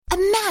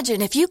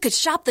Imagine if you could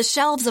shop the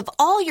shelves of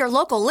all your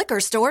local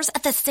liquor stores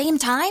at the same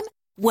time.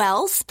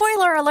 Well,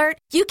 spoiler alert,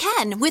 you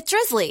can with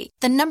Drizzly,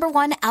 the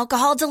 #1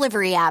 alcohol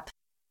delivery app.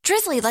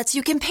 Drizzly lets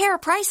you compare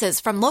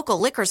prices from local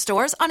liquor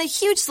stores on a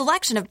huge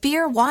selection of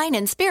beer, wine,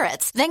 and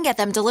spirits, then get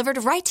them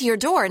delivered right to your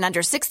door in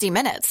under 60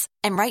 minutes.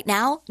 And right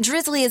now,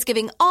 Drizzly is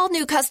giving all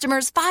new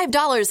customers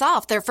 $5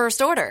 off their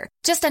first order.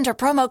 Just enter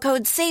promo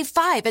code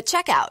SAVE5 at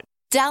checkout.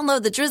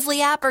 Download the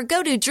Drizzly app or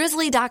go to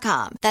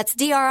drizzly.com. That's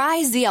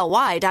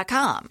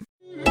DRIZLY.com.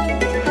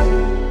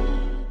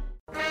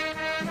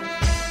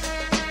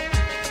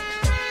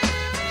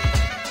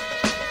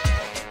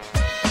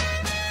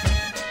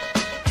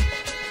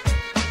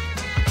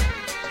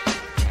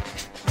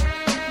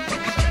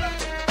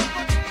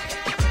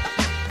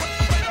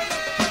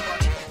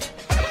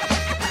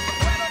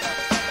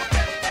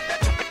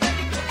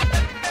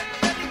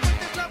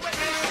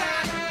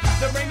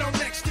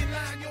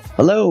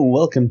 Hello,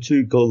 welcome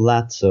to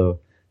Golazo,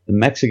 the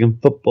Mexican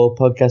football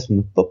podcast from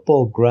the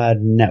Football Grad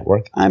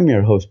Network. I'm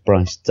your host,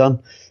 Bryce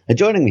Dunn. And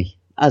joining me,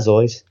 as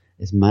always,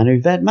 is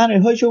Manu Vet.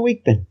 Manu, how's your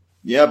week been?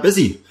 Yeah,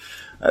 busy.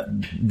 I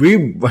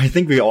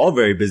think we're all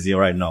very busy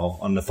right now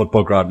on the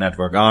Football Grad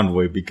Network, aren't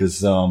we?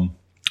 Because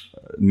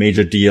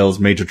major deals,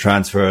 major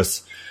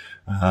transfers.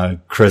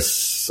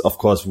 Chris, of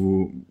course,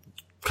 who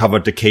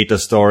covered the Keita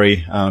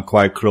story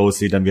quite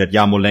closely. Then we had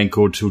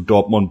Yarmolenko to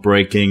Dortmund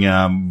breaking.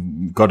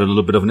 Got a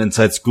little bit of an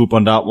inside scoop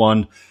on that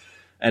one.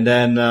 And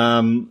then,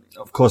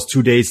 of course,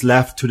 2 days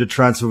left to the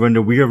transfer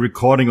window. We are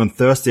recording on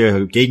Thursday,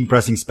 a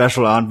gegenpressing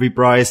special, aren't we,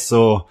 Bryce?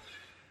 So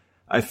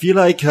I feel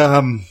like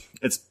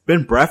it's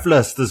been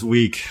breathless this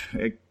week,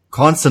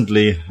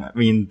 constantly. I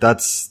mean,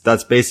 that's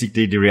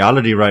basically the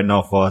reality right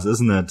now for us,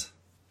 isn't it?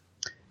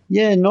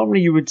 Yeah,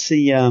 normally you would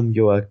see a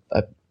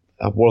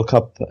World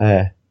Cup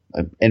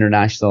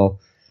international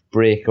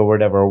break or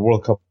whatever, a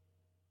World Cup.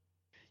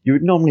 You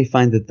would normally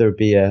find that there'd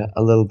be a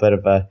little bit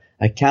of a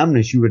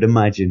calmness, you would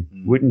imagine,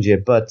 wouldn't you?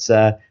 But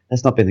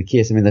that's not been the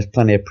case. I mean, there's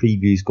plenty of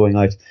previews going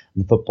out on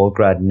the Football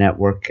Grad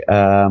Network.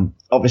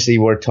 Obviously,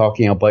 we're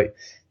talking about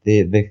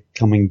the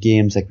coming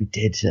games like we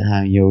did.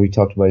 We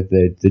talked about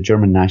the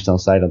German national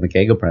side on the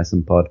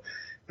Gegenpressing pod.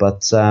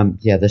 But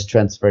yeah, this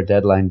transfer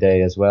deadline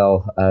day as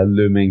well,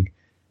 looming,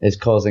 is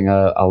causing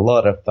a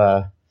lot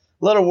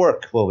of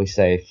work, will we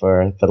say,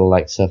 for the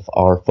likes of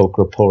our folk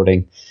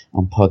reporting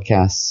on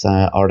podcasts,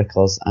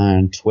 articles,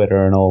 and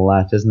Twitter and all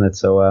that, isn't it?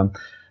 So,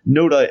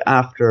 no doubt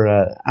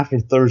after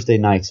Thursday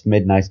night,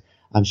 midnight,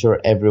 I'm sure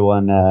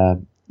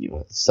everyone,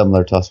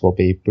 similar to us, will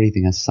be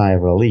breathing a sigh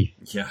of relief.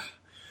 Yeah,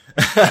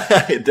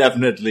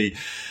 definitely.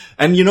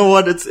 And you know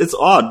what? It's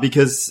odd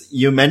because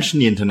you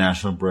mentioned the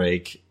international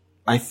break.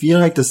 I feel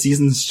like the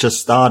season's just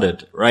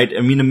started, right?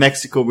 I mean, in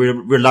Mexico,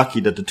 we're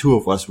lucky that the two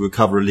of us will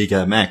cover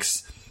Liga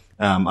MX.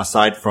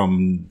 Aside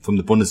from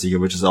the Bundesliga,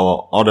 which is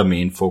our other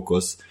main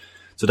focus.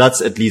 So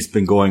that's at least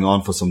been going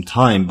on for some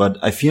time. But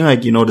I feel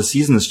like, the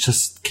season is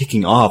just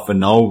kicking off and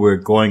now we're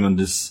going on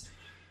this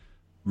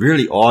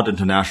really odd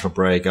international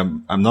break.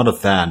 I'm not a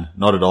fan,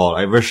 not at all.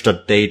 I wish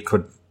that date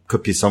could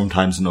be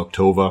sometimes in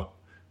October.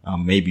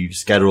 Maybe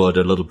schedule it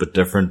a little bit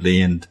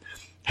differently and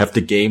have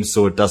the game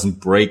so it doesn't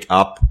break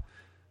up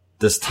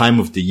this time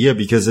of the year,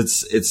 because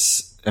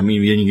I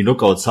mean, when you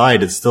look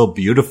outside, it's still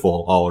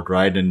beautiful out,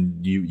 right?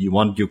 And you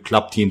want your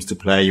club teams to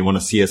play. You want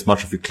to see as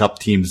much of your club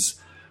teams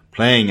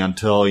playing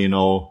until,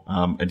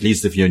 at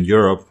least if you're in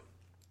Europe,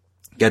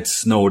 gets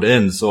snowed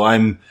in. So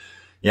I'm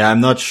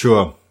not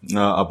sure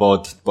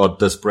about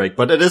this break,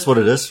 but it is what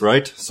it is,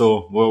 right?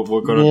 So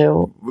we're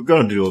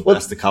gonna do our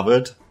best to cover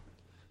it.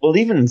 Well,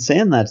 even in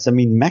saying that, I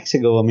mean,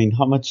 Mexico,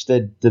 how much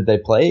did they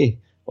play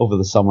over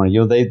the summer?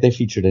 They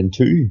featured in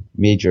 2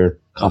 major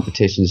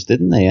competitions,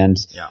 didn't they? And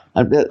yeah.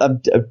 I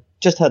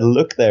just had a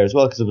look there as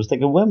well, because I was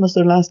thinking, when was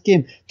their last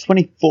game?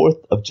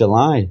 24th of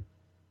July.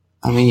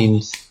 I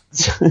mean,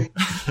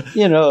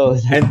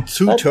 and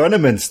 2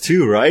 tournaments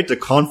too, right? The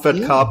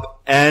Confed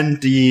Cup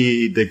and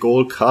the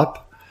Gold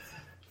Cup.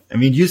 I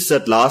mean, you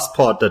said last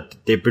part that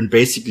they've been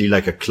basically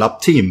like a club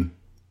team.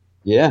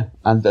 Yeah,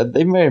 and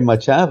they very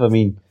much have. I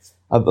mean,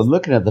 I'm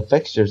looking at the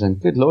fixtures, and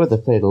good Lord, they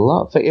played a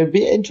lot. It'd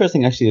be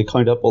interesting actually to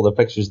count up all the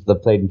fixtures that they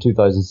played in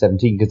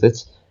 2017,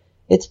 because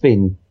it's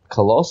been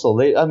colossal.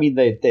 They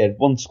had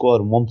one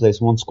squad in one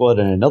place, one squad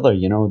in another.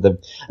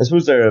 I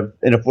suppose they're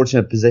in a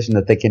fortunate position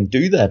that they can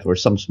do that, where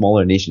some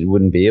smaller nation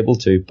wouldn't be able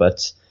to.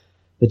 But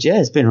yeah,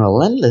 it's been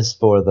relentless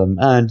for them.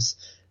 And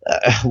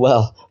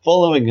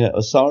following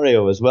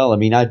Osorio as well. I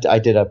mean, I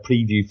did a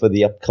preview for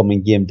the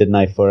upcoming game, didn't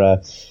I,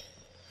 for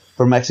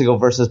Mexico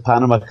versus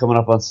Panama coming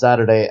up on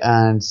Saturday,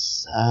 and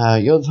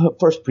the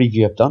first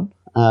preview I've done,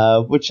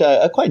 which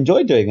I quite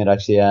enjoyed doing it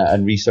actually,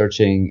 and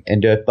researching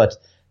into it. But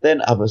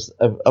then I was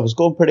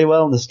going pretty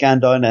well in the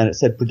scan down, and it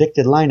said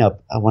predicted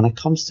lineup. And when it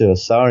comes to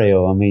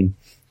Osorio, I mean,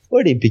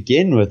 where do you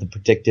begin with the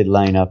predicted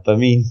lineup? I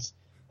mean,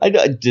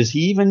 does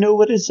he even know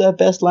what his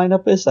best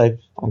lineup is? I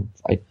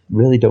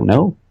really don't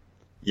know.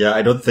 Yeah,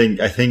 I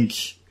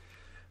think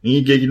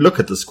you look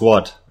at the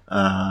squad.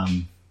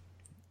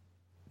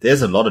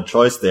 There's a lot of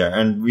choice there,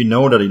 and we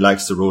know that he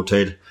likes to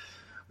rotate.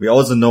 we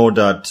also know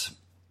that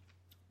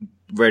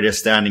where they're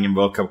standing in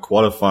World Cup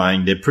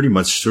qualifying, they're pretty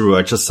much through.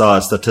 I just saw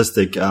a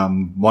statistic.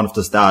 One of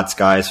the stats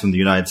guys from the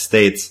United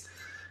States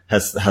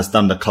has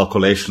done the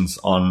calculations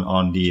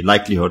on the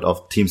likelihood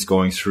of teams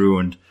going through,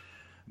 and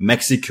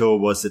Mexico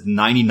was at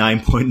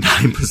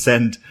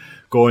 99.9%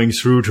 going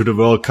through to the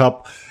World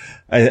Cup.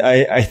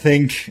 I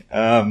think,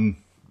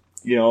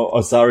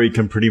 Osari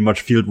can pretty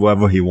much field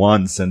whoever he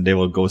wants and they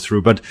will go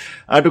through. But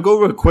to go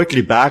real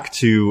quickly back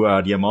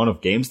to the amount of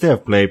games they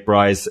have played,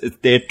 Bryce,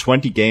 they had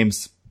 20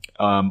 games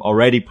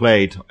already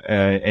played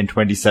in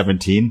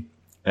 2017,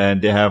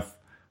 and they have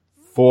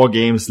 4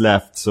 games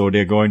left. So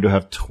they're going to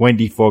have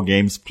 24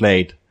 games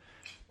played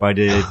by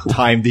the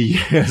time the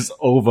year is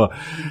over,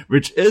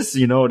 which is,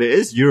 there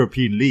is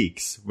European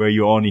leagues where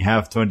you only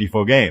have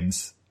 24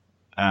 games.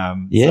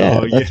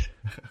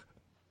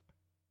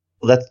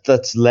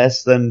 That's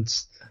less than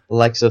the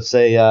likes of,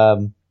 say, I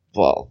don't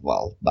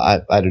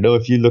know,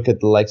 if you look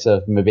at the likes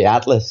of maybe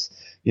Atlas,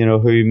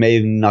 who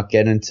may not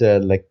get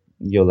into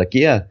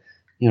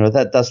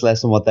that's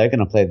less than what they're going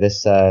to play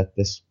this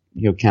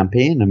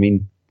campaign. I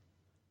mean,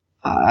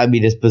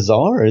 it's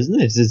bizarre, isn't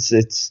it?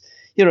 It's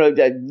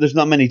there's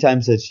not many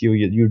times that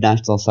your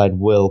national side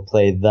will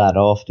play that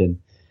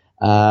often.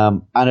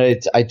 And I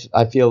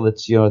feel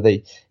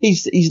that,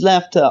 he's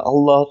left a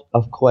lot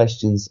of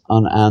questions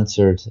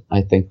unanswered,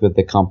 I think, with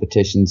the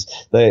competitions.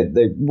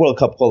 The World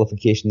Cup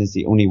qualification is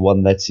the only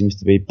one that seems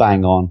to be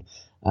bang on,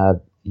 a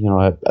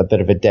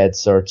bit of a dead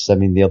search. I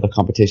mean, the other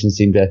competitions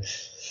seem to,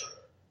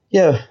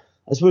 I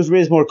suppose,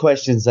 raise more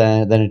questions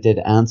than it did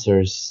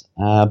answers.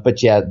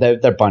 But yeah,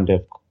 they're bound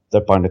to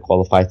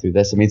qualify through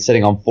this. I mean,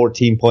 sitting on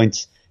 14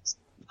 points,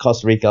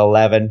 Costa Rica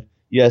 11,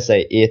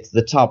 USA 8.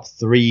 The top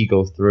 3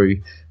 go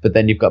through, but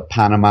then you've got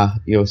Panama,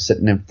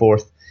 sitting in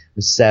 4th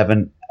with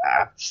 7.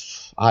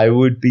 I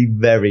would be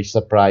very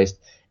surprised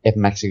if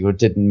Mexico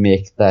didn't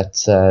make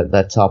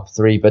that top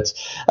 3. But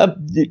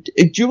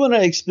do you want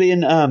to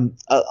explain?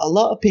 A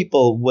lot of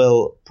people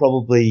will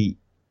probably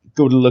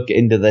go to look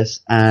into this,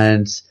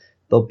 and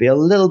they'll be a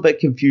little bit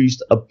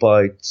confused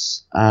about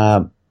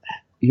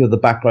the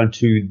background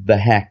to the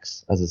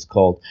hex, as it's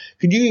called.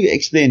 Could you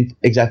explain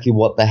exactly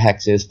what the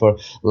hex is for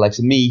the likes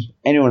of me,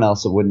 anyone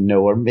else that wouldn't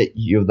know, or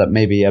that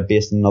maybe are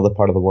based in another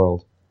part of the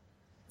world?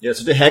 Yeah,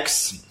 so the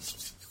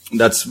hex,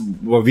 that's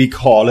what we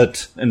call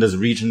it in this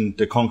region,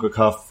 the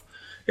CONCACAF.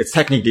 It's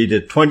technically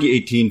the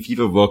 2018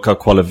 FIFA World Cup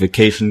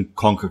qualification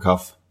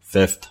CONCACAF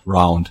 5th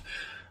round.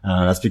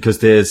 That's because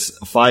there's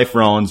 5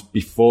 rounds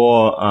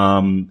before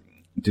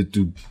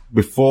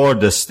before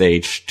this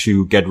stage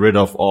to get rid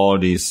of all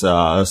these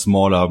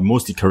smaller,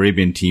 mostly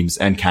Caribbean teams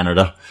and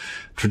Canada.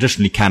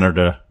 Traditionally,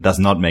 Canada does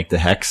not make the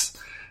hex.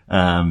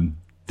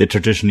 They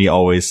traditionally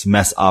always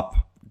mess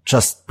up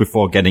just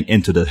before getting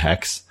into the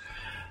hex.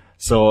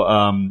 So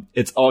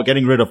it's all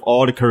getting rid of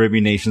all the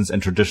Caribbean nations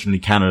and traditionally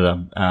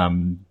Canada.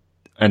 And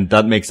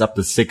that makes up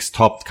the 6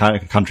 top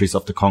countries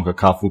of the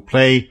CONCACAF who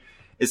play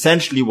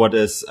essentially what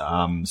is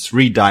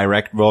 3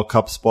 direct World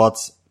Cup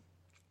spots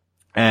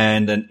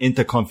and an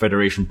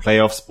interconfederation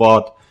playoff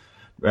spot.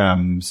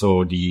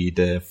 So the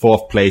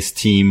 4th place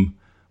team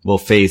will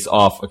face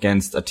off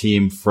against a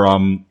team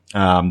from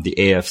the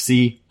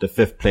AFC, the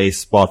 5th place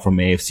spot from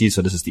AFC.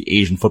 So this is the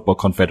Asian Football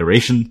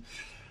Confederation.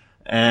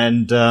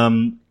 And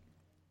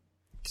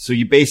so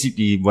you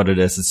basically, what it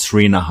is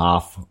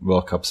 3.5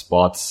 World Cup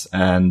spots.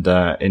 And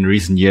in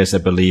recent years, I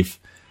believe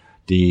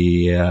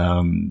the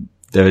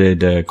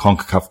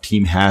CONCACAF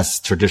team has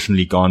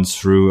traditionally gone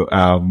through.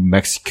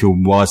 Mexico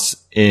was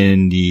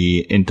in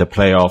the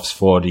inter-playoffs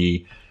for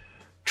the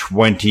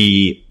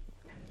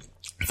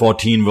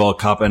 2014 World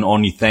Cup, and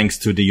only thanks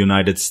to the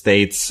United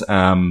States,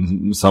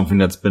 something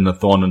that's been a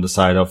thorn in the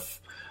side of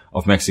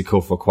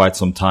Mexico for quite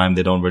some time.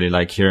 They don't really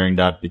like hearing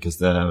that because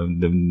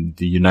the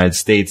United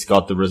States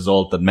got the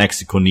result that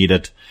Mexico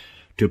needed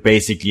to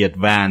basically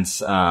advance,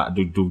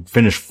 to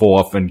finish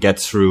 4th and get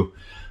through.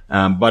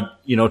 But,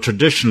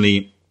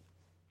 traditionally,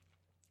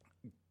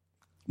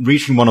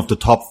 reaching one of the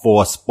top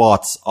 4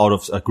 spots out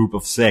of a group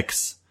of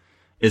 6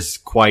 is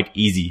quite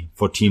easy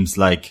for teams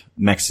like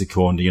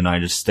Mexico and the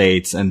United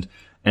States. And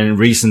in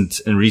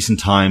recent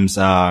times,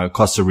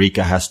 Costa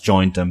Rica has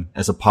joined them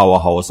as a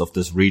powerhouse of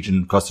this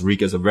region. Costa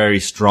Rica is a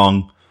very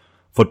strong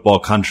football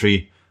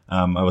country.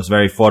 I was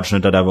very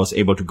fortunate that I was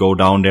able to go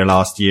down there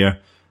last year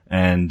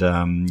and,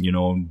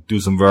 do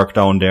some work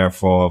down there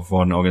for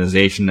an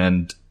organization.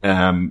 And,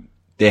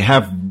 they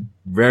have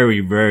very,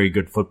 very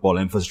good football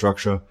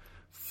infrastructure.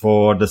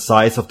 For the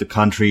size of the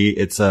country,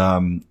 it's a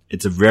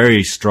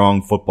very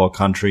strong football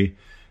country,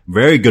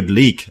 very good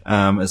league,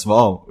 as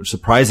well.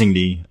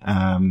 Surprisingly,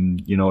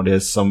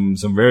 there's some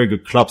very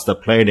good clubs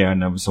that play there,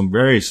 and there are some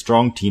very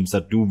strong teams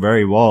that do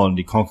very well in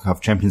the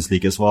CONCACAF Champions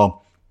League as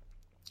well.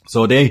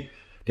 So they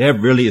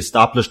have really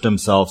established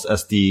themselves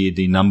as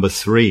the number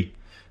 3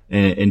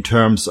 in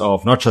terms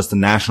of not just the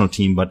national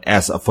team, but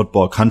as a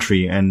football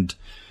country. And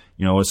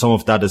some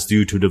of that is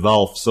due to the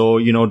Valve. So,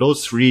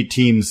 those 3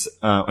 teams,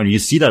 and you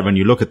see that when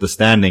you look at the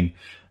standing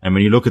and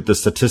when you look at the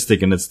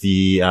statistic, and it's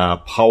the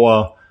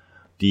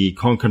the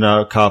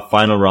CONCACAF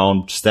final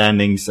round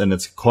standings, and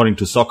it's according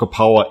to Soccer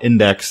Power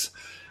Index.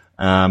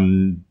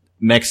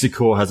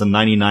 Mexico has a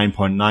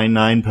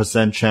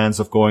 99.99% chance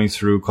of going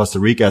through. Costa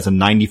Rica has a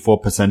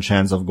 94%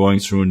 chance of going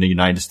through, and the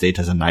United States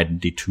has a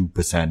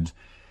 92%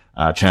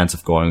 chance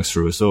of going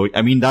through. So,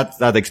 I mean,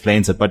 that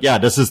explains it. But yeah,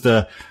 this is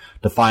the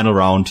final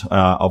round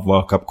of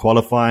World Cup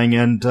qualifying,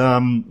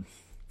 and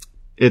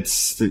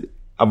it's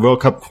a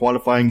World Cup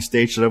qualifying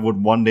stage that I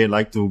would one day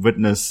like to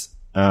witness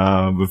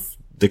with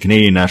the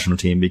Canadian national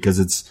team, because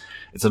it's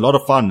a lot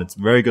of fun. It's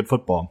very good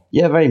football.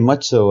 Yeah, very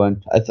much so.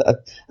 And I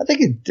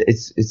think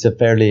it's a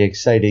fairly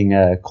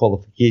exciting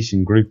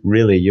qualification group,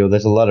 really. You know,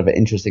 there's a lot of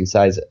interesting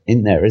sides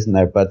in there, isn't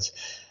there? But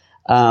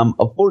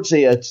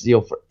unfortunately, it's, you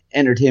know, for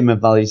entertainment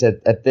values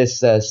at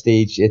this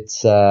stage,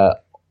 it's all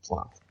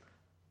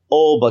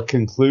but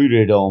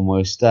concluded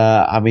almost.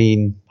 I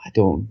mean, I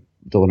don't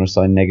want to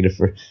sound negative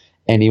for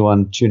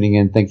anyone tuning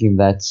in thinking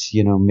that,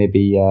 you know,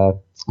 maybe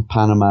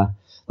Panama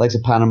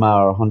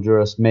or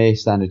Honduras may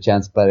stand a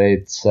chance, but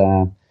it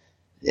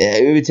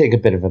would take a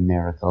bit of a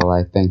miracle,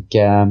 I think.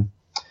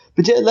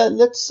 But yeah,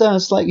 let's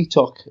slightly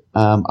talk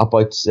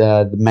about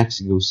the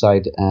Mexico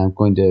side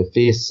going to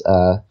face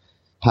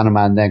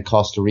Panama and then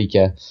Costa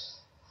Rica.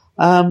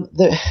 I've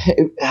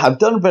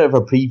done a bit of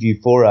a preview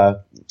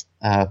for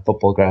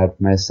Football Grad,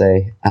 may I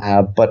say,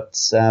 but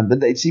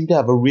they seem to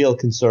have a real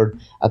concern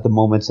at the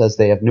moment as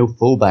they have no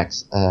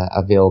fullbacks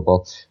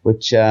available,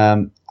 which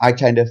I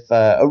kind of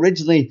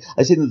originally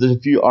I seen that there's a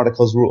few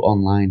articles wrote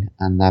online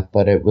and that,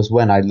 but it was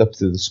when I looked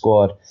through the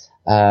squad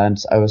and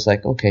I was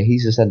like, okay,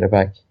 he's a centre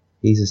back,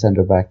 and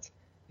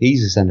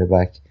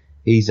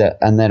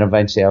then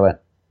eventually I went,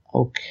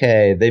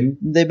 okay, they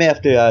may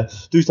have to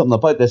do something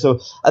about this. So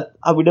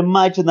I would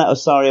imagine that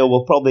Osorio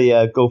will probably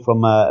go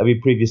from every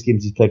previous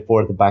games he's played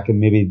 4 at the back, and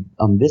maybe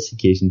on this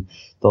occasion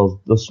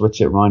they'll switch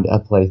it around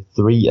and play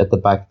 3 at the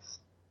back.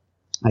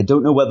 I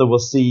don't know whether we'll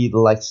see the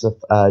likes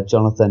of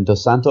Jonathan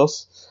Dos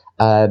Santos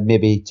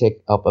maybe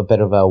take up a bit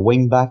of a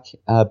wing back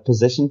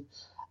position,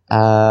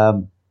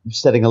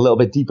 sitting a little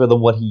bit deeper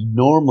than what he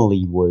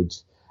normally would.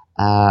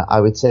 I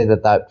would say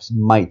that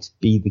might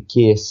be the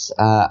case,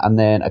 and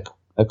then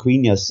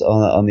Aquinas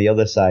on the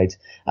other side,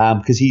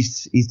 because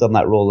he's done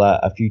that role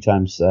a few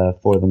times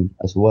for them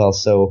as well.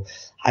 So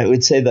I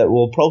would say that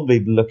we'll probably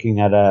be looking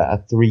at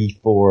a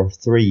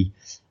 3-4-3,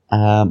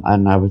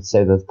 and I would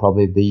say that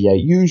probably the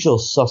usual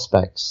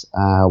suspects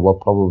will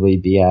probably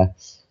be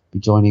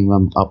joining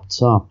them up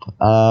top.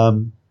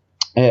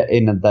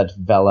 In that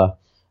Vela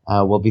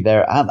will be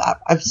there.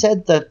 I've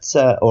said that,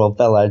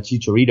 Vela and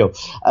Chicharito,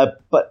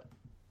 but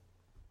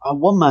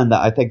one man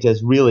that I think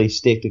has really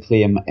staked a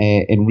claim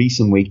in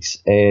recent weeks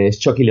is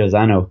Chucky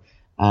Lozano.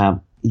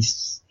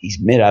 He's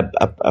made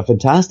a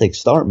fantastic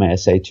start, may I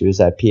say, to his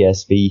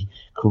PSV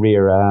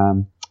career. I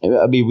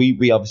mean,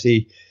 we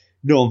obviously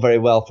know him very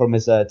well from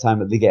his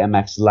time at Liga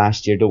MX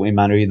last year, don't we,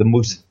 Manu? The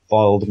most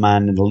fouled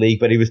man in the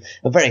league, but he was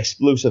a very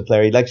explosive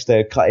player. He likes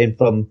to cut in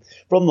from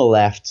the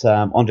left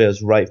onto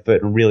his right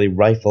foot and really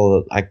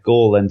rifle at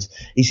goal, and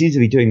he seems to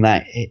be doing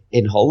that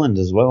in Holland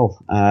as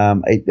well.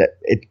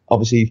 It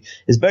obviously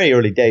is very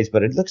early days,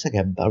 but it looks like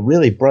a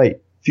really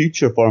bright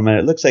future for him, and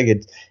it looks like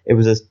it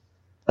was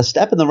a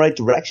step in the right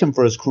direction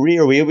for his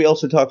career. We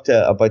also talked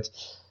about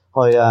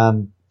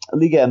how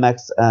Liga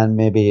MX and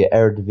maybe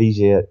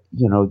Eredivisie,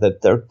 you know,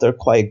 that they're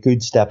quite a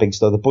good stepping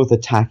stone. They're both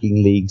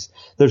attacking leagues.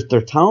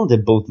 They're talented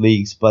in both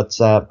leagues, but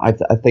I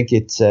think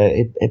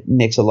it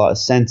makes a lot of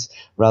sense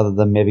rather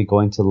than maybe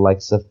going to the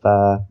likes of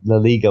La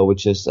Liga,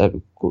 which is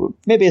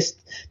maybe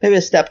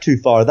a step too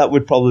far. That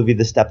would probably be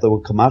the step that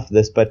would come after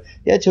this. But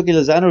yeah, Chucky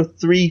Lozano,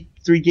 three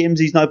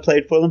games he's now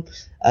played for them.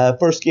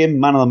 First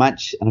game, man of the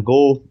match and a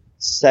goal.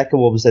 Second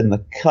one was in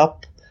the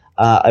cup.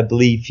 I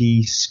believe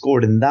he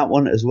scored in that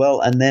one as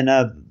well. And then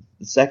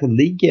the second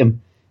league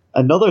game,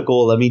 another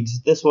goal. I mean,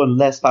 this one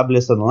less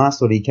fabulous than the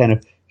last one. He kind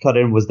of cut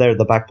in, was there at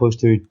the back post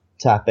to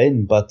tap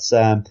in. But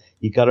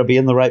you got to be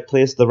in the right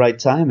place at the right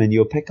time and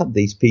you'll pick up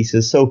these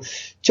pieces. So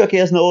Chucky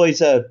hasn't always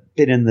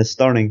been in the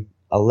starting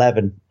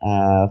 11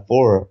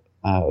 for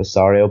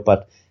Osorio.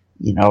 But,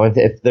 you know,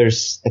 if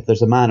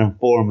there's a man in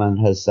form and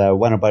has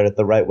went about it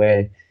the right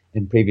way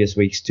in previous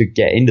weeks to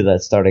get into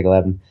that starting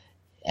 11,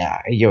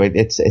 yeah, you know,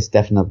 it's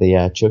definitely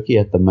Chucky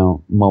at the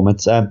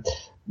moment.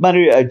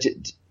 Manu,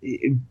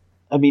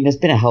 I mean, it's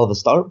been a hell of a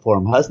start for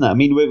him, hasn't it? I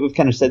mean, we've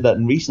kind of said that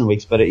in recent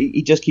weeks, but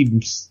he just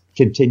keeps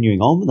continuing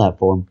on with that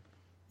form.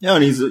 Yeah,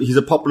 and he's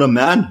a popular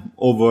man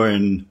over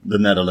in the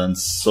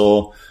Netherlands.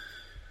 So,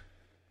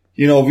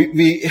 you know,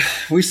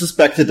 we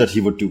suspected that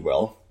he would do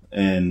well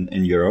in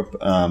Europe.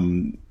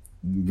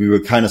 We were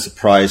kind of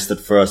surprised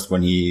at first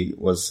when he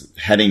was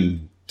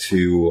heading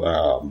to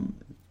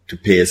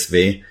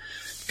PSV,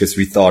 because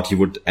we thought he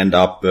would end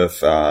up with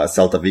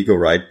Celta Vigo,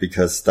 right?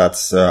 Because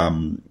that's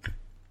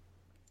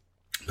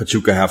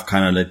Pachuca have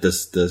kind of like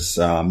this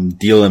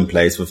deal in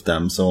place with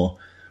them, so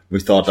we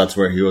thought that's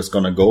where he was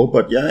gonna go.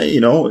 But yeah, you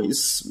know,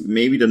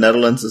 maybe the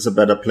Netherlands is a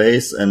better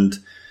place, and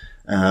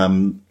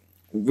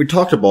we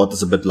talked about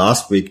this a bit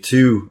last week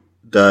too,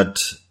 that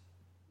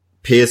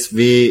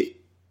PSV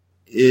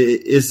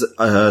is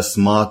a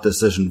smart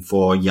decision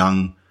for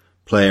young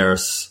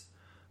players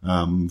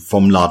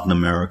from Latin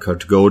America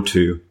to go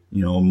to.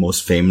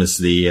 Most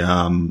famously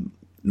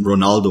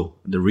Ronaldo,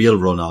 the real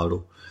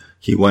Ronaldo.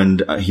 He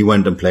went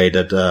and played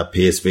at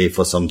PSV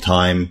for some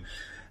time,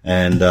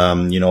 and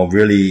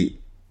really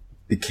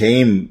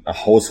became a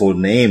household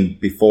name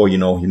before he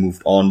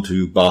moved on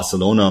to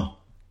Barcelona,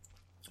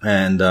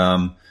 and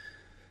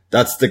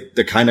that's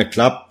the kind of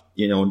club.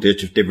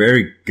 They're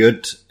very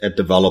good at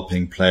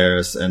developing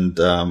players and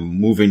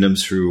moving them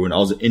through and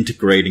also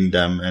integrating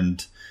them.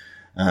 And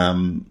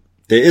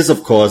there is,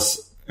 of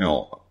course,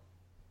 a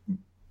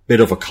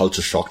bit of a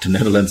culture shock. The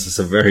Netherlands is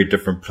a very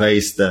different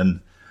place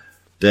than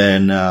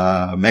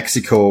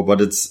Mexico, but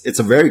it's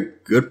a very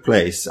good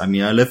place. I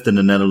mean, I lived in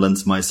the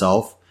Netherlands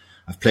myself.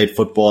 I've played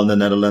football in the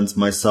Netherlands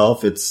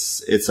myself.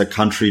 It's a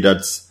country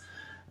that's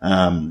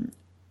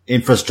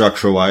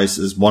infrastructure-wise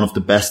is one of the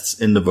best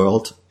in the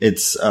world.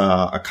 It's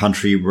a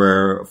country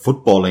where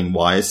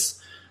footballing-wise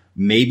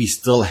maybe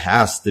still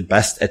has the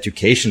best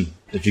education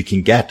that you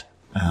can get.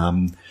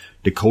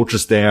 The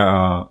coaches there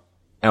are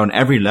on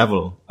every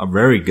level are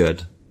very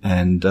good,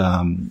 and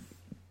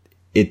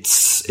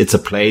it's a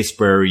place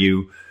where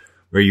you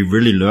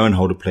really learn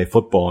how to play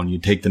football and you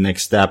take the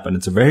next step. And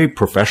it's a very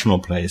professional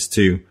place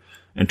too,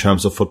 in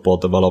terms of football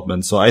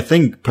development. So I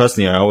think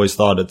personally, I always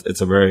thought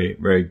it's a very,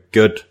 very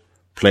good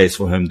place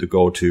for him to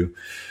go to.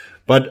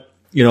 But,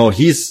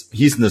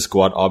 he's in the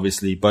squad,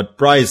 obviously. But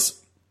Bryce,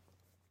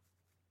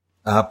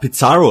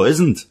 Pizarro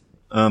isn't.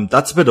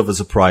 That's a bit of a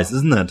surprise,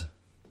 isn't it?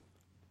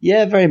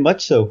 Yeah, very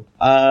much so.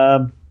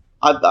 I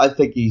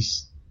think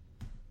he's,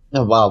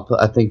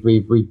 I think we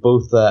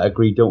both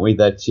agree, don't we,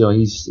 that,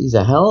 he's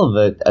a hell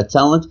of a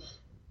talent,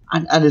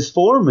 and his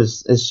form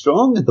is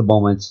strong at the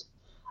moment.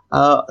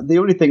 The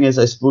only thing is,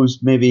 I suppose,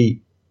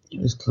 maybe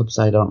his club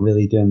side aren't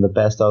really doing the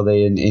best, are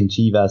they, in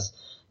Chivas?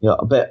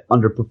 A bit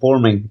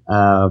underperforming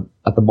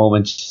at the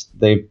moment.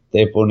 They've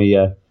only,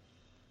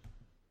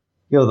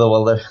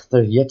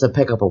 they're yet to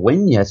pick up a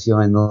win yet,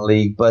 in the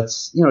league. But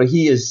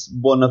he is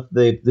one of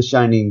the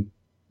shining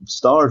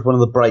stars, one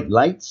of the bright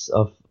lights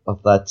of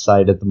that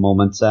side at the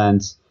moment.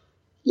 And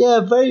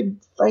yeah, very,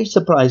 very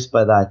surprised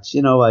by that.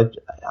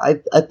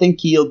 I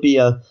think he'll be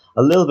a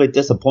little bit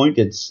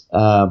disappointed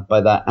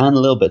by that, and a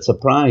little bit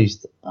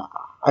surprised.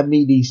 I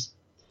mean, he's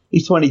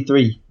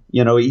 23.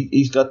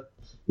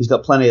 He's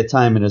got plenty of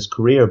time in his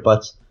career,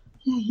 but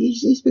yeah,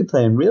 he's been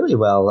playing really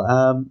well.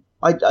 I'm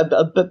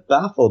a bit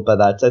baffled by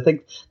that. I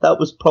think that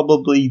was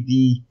probably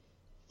the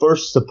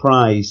first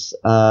surprise,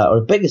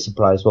 or biggest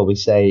surprise, what we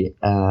say,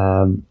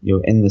 in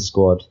the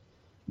squad.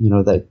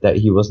 That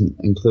he wasn't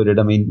included.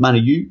 I mean,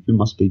 Manu, you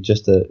must be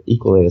just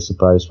equally as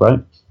surprised,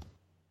 right?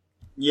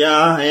 Yeah,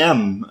 I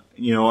am.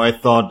 I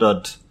thought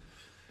that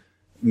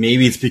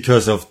maybe it's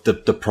because of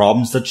the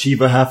problems that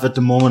Chivas have at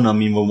the moment. I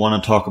mean, we'll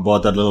want to talk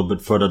about that a little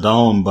bit further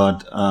down,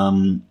 but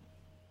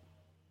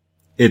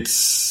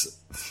it's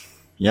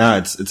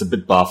a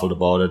bit baffled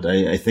about it.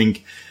 I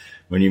think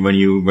when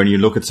you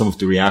look at some of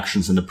the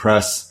reactions in the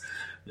press,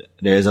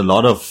 there's a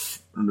lot of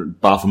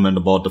bafflement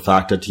about the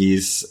fact that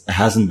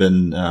hasn't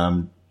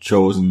been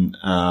chosen,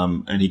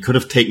 and he could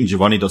have taken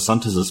Giovanni Dos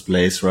Santos'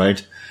 place,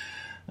 right?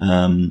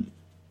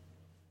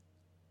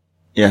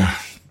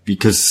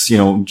 Because,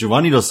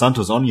 Giovanni Dos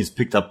Santos only has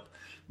picked up,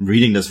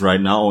 reading this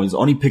right now, he's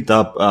only picked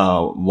up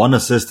 1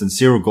 assist and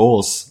 0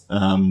 goals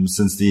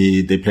since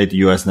they played the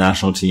US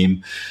national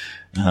team.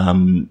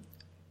 And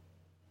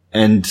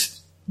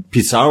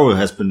Pizarro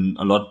has been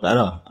a lot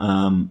better.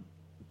 I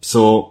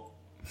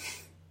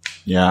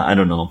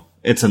don't know.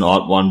 It's an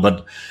odd one,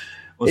 but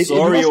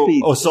Osorio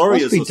is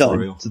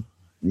Osorio.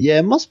 Yeah,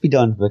 it must be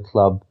down to the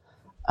club.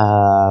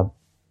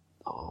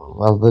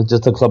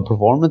 Just the club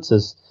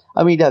performances.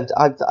 I mean,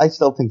 I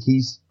still think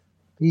he's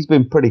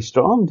been pretty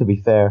strong, to be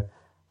fair.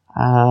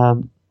 A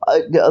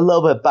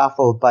little bit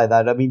baffled by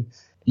that. I mean,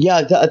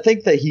 yeah, I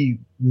think that he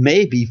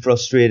may be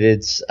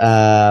frustrated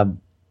at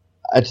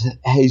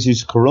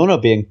Jesus Corona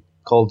being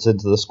called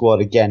into the squad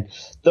again.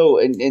 Though,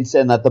 in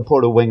saying that, the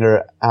Porto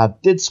winger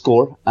did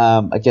score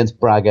against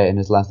Braga in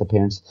his last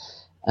appearance.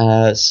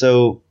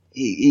 So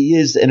he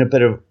is in a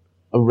bit of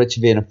a rich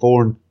vein of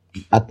form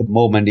at the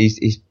moment.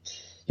 He's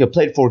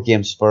played 4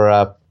 games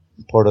for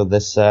Porto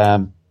this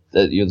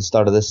the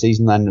start of this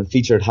season, and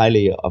featured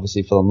highly,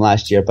 obviously, for them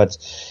last year. But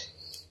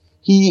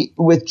he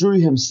withdrew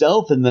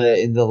himself in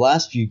the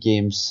last few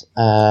games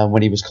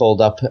when he was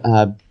called up,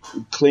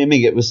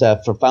 claiming it was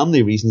for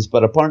family reasons.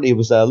 But apparently, it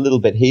was a little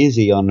bit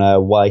hazy on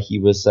why he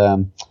was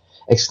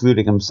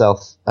excluding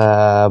himself.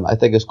 I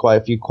think there's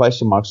quite a few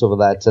question marks over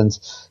that, and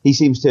he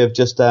seems to have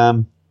just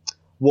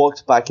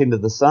walked back into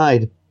the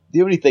side.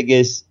 The only thing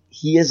is,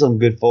 he is on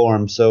good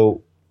form,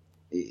 so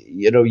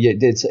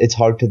it's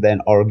hard to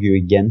then argue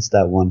against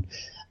that one.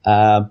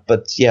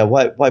 But yeah,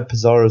 why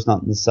Pizarro's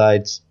not in the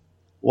sides?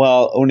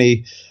 Well,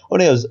 only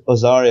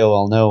Osorio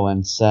will know,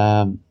 and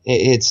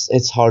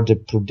it's hard to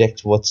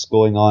predict what's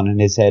going on in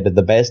his head at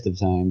the best of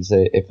times,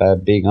 if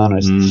I'm being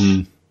honest.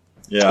 Mm-hmm.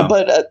 Yeah.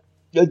 But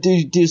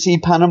do you see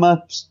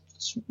Panama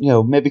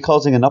maybe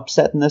causing an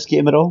upset in this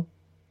game at all?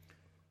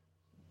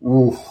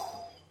 Ooh.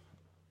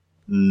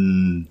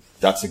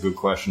 That's a good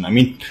question. I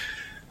mean,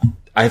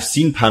 I've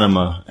seen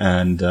Panama,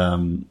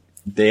 and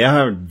they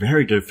are a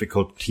very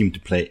difficult team to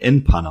play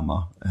in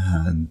Panama.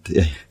 And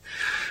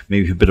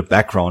maybe a bit of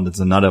background. It's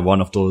another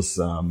one of those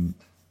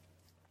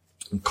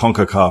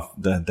CONCACAF,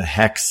 the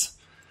HEX.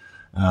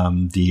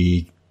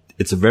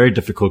 It's a very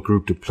difficult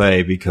group to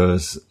play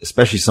because,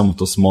 especially some of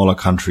the smaller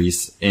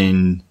countries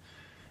in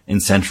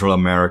Central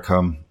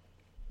America,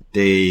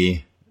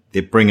 they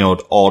bring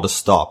out all the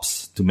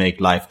stops to make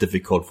life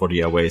difficult for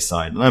the away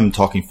side. And I'm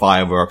talking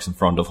fireworks in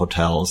front of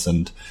hotels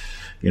and,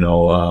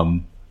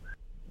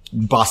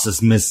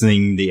 buses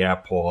missing the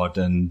airport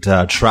and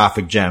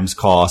traffic jams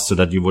caused so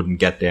that you wouldn't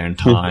get there in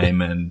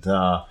time and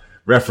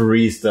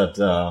referees that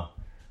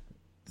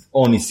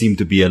only seem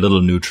to be a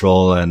little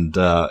neutral, and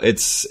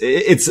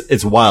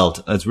it's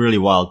wild. It's really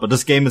wild. But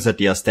this game is at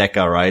the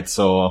Azteca, right?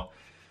 So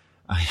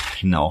I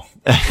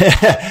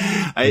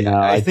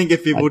think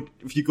if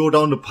you go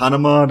down to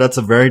Panama, that's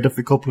a very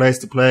difficult place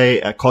to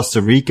play.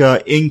 Costa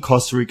Rica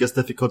is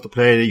difficult to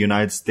play. The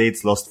United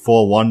States lost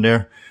 4-1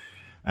 there.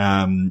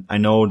 I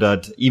know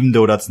that even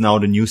though that's now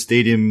the new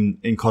stadium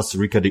in Costa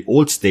Rica, the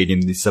old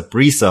stadium, the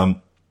Saprissa,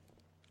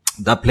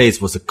 that place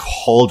was a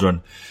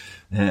cauldron.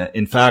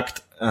 In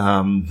fact,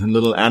 a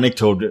little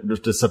anecdote,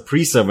 the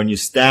Saprissa, when you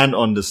stand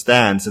on the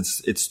stands,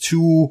 it's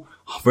two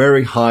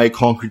very high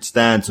concrete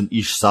stands on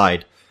each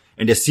side,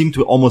 and they seem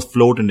to almost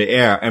float in the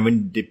air. And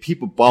when the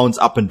people bounce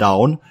up and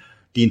down,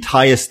 the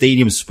entire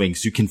stadium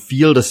swings. You can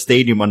feel the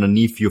stadium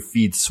underneath your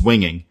feet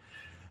swinging.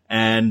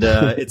 And,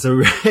 it's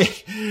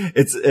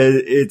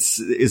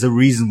a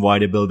reason why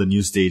they built a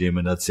new stadium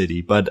in that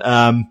city. But,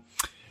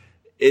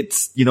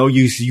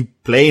 you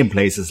play in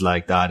places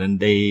like that, and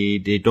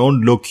they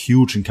don't look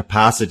huge in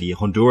capacity.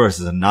 Honduras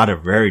is another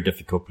very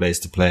difficult place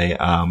to play.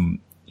 I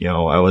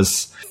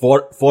was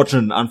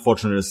fortunate and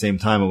unfortunate at the same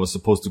time. I was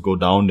supposed to go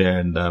down there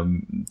and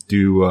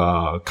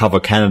cover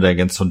Canada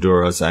against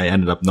Honduras. I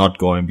ended up not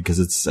going because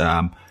it's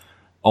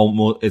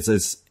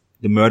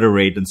the murder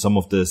rate in some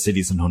of the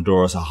cities in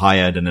Honduras are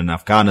higher than in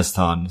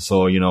Afghanistan.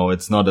 So,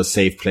 it's not a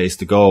safe place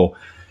to go.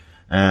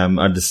 And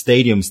the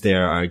stadiums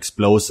there are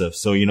explosive.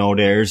 So,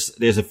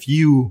 there's a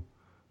few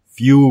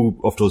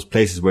of those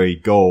places where you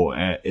go.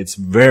 It's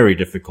very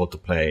difficult to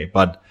play,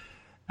 but,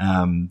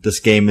 this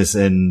game is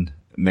in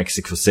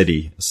Mexico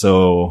City.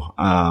 So,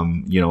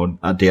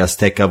 the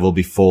Azteca will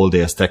be full. The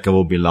Azteca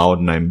will be loud,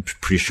 and I'm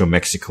pretty sure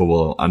Mexico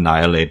will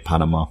annihilate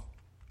Panama.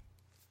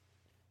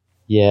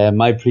 Yeah,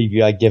 my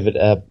preview, I give it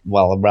a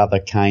rather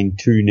kind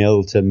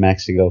 2-0 to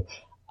Mexico.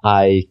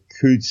 I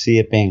could see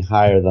it being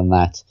higher than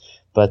that.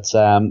 But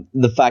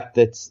the fact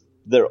that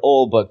they're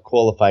all but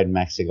qualified in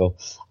Mexico,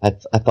 I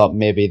thought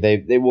maybe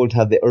they won't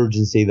have the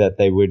urgency that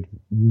they would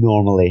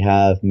normally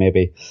have,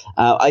 maybe.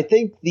 I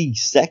think the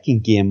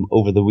second game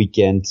over the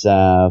weekend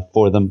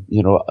for them,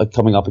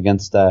 coming up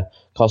against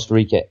Costa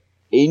Rica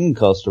in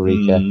Costa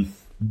Rica,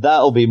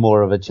 that'll be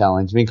more of a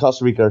challenge. I mean,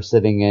 Costa Rica are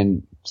sitting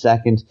in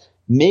second.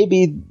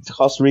 Maybe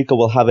Costa Rica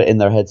will have it in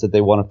their heads that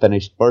they want to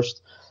finish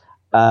first.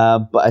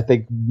 But I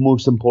think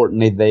most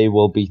importantly, they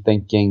will be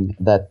thinking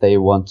that they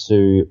want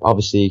to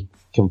obviously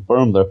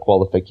confirm their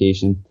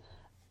qualification,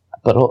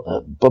 but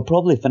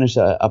probably finish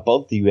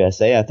above the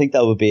USA. I think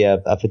that would be a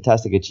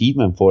fantastic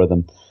achievement for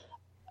them.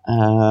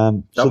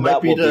 That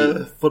might be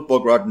the Football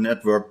Ground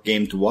Network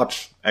game to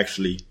watch,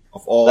 actually,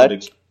 of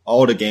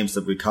all the games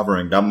that we're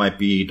covering. That might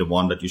be the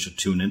one that you should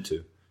tune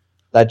into.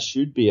 That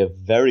should be a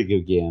very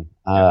good game.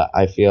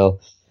 I feel.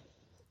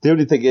 The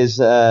only thing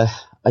is,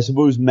 I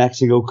suppose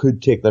Mexico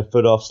could take their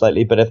foot off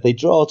slightly, but if they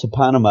draw to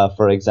Panama,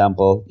 for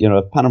example,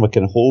 if Panama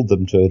can hold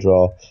them to a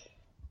draw,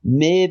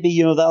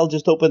 maybe, that'll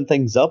just open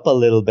things up a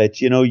little bit.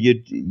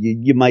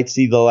 You might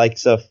see the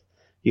likes of,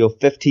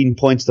 15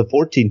 points to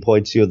 14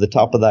 points, the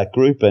top of that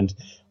group, and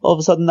all of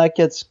a sudden that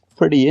gets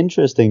pretty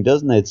interesting,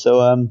 doesn't it?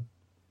 So,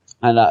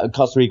 and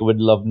Costa Rica would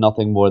love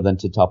nothing more than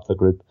to top the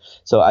group.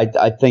 So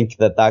I think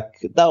that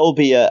will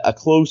be a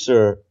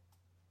closer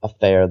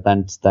affair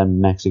than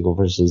Mexico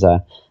versus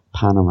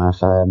Panama,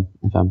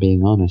 if I'm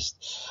being honest.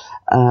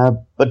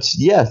 But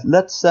yeah,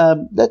 let's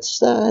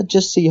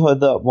just see how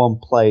that one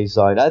plays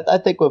out. I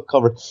think we've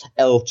covered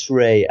El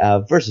Tri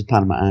versus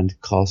Panama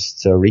and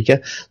Costa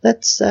Rica.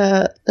 Let's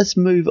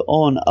move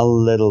on a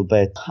little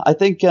bit. I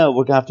think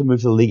we're gonna have to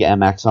move to Liga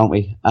MX, aren't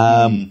we?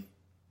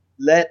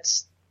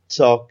 Let's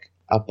talk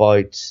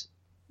about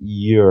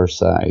your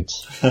side.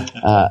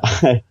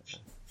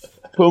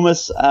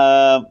 Pumas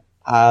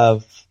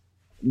have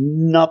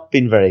not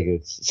been very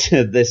good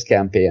this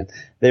campaign.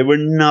 They were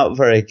not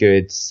very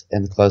good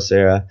in the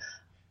Clausura.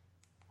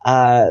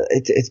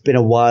 It's been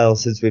a while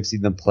since we've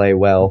seen them play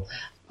well.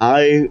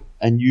 I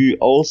and you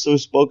also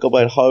spoke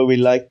about how we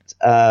liked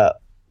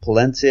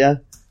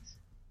Palencia,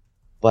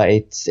 but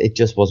it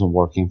just wasn't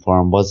working for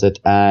him, was it?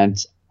 And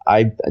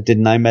I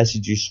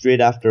messaged you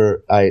straight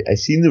after I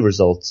seen the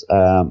results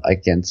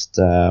against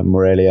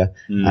Morelia,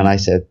 and I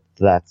said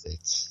that's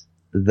it.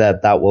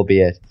 That will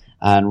be it.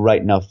 And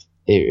right enough,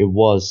 it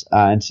was.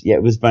 And yeah,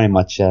 it was very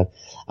much a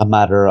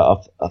matter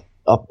of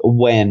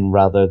when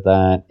rather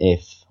than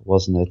if,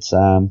 wasn't it?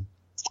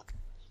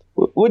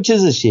 Which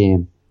is a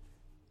shame.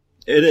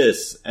 It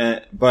is.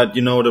 But,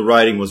 the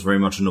writing was very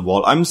much on the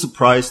wall. I'm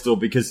surprised, though,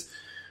 because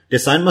they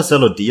signed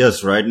Marcelo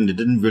Diaz, right? And they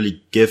didn't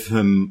really give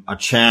him a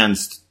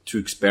chance to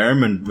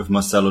experiment with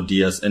Marcelo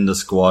Diaz in the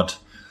squad.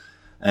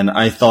 And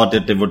I thought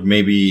that they would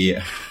maybe,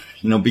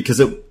 because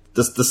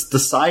the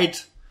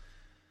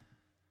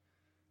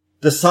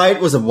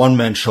side was a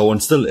one-man show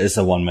and still is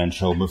a one-man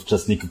show with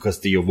just Nico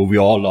Castillo, who we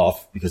all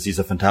love because he's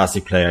a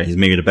fantastic player. He's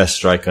maybe the best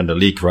striker in the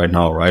league right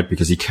now, right?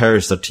 Because he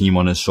carries the team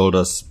on his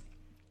shoulders.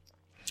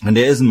 And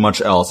there isn't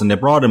much else. And they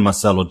brought in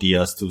Marcelo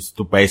Diaz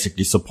to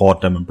basically support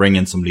them and bring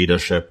in some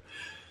leadership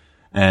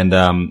and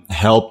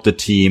help the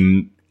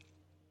team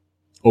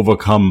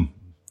overcome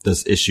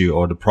this issue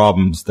or the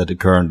problems that are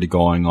currently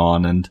going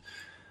on. And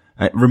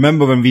I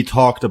remember when we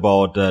talked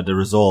about the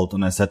result,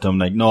 and I said to him,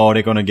 like, no,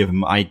 they're going to give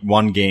him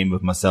one game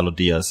with Marcelo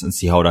Diaz and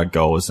see how that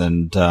goes.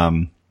 And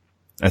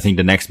I think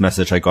the next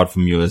message I got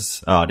from you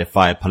is, they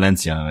fired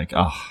Palencia. And I'm like,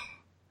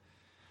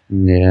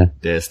 yeah,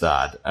 there's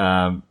that.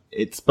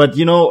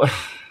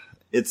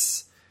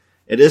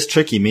 It is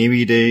tricky.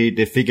 Maybe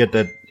they figured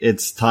that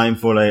it's time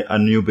for like a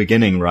new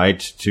beginning, right?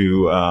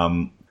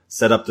 To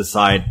set up the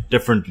side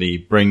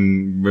differently,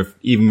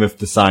 even with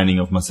the signing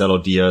of Marcelo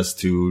Diaz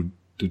to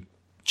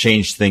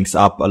change things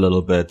up a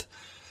little bit,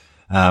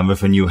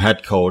 with a new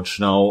head coach.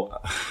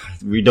 Now,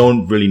 we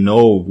don't really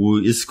know who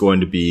is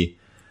going to be,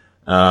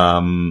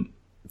 the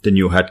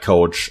new head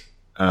coach.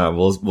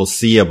 We'll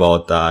see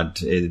about that.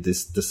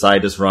 The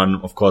side is run,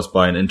 of course,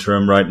 by an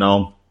interim right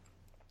now.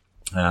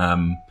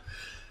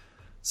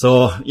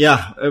 So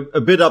yeah, a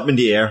bit up in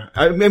the air.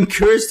 I'm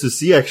curious to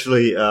see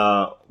actually,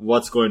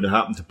 what's going to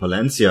happen to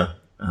Palencia.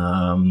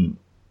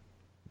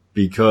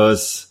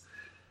 Because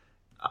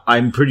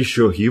I'm pretty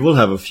sure he will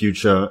have a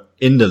future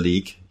in the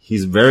league.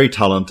 He's very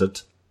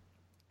talented.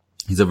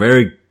 He's a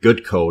very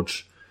good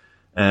coach.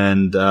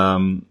 And,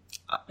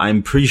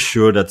 I'm pretty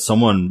sure that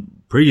someone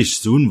pretty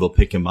soon will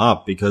pick him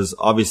up because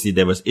obviously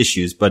there was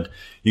issues, but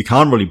you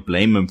can't really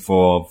blame him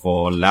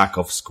for lack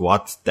of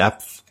squad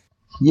depth.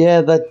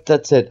 Yeah,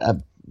 that's it.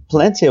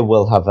 Palencia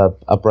will have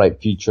a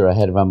bright future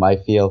ahead of him, I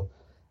feel.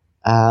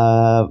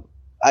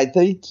 I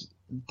think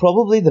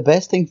probably the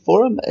best thing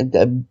for him,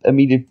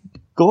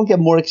 go and get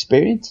more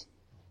experience.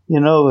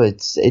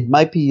 It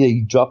might be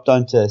you drop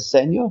down to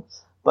Senio,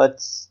 but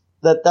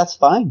that's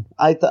fine.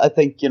 I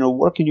think,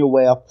 working your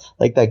way up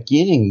like that,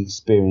 gaining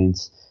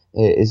experience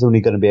is only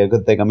going to be a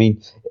good thing. I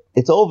mean,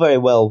 it's all very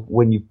well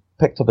when you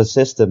picked up a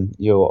system,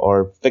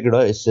 or figured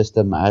out a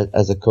system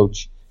as a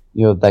coach,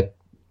 that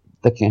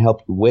can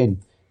help you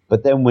win.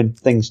 But then when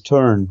things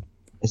turn,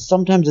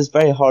 sometimes it's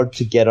very hard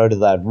to get out of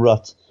that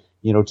rut,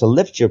 to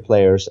lift your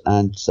players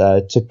and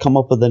to come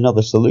up with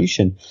another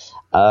solution.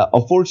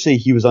 Unfortunately,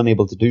 he was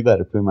unable to do that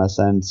at Pumas,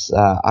 and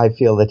I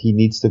feel that he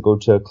needs to go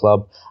to a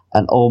club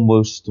and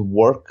almost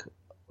work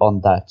on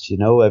that.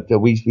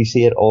 We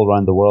see it all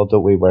around the world,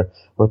 don't we, where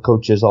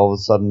coaches all of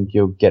a sudden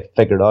get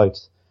figured out,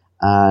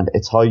 and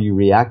it's how you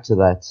react to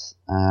that,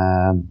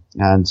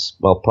 and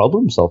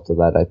problem solve to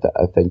that.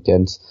 I think,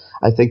 and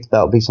I think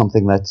that'll be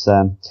something that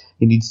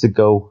he needs to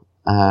go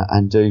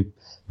and do.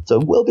 So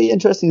it will be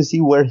interesting to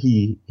see where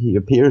he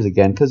appears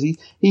again, because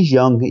he's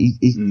young.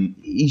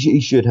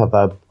 He should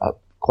have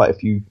quite a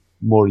few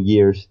more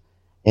years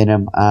in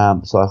him.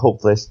 So I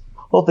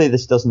hopefully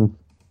this doesn't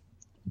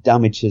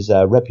damage his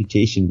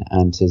reputation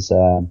and his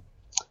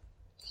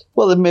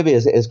maybe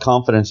his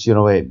confidence,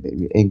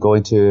 in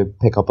going to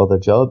pick up other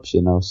jobs,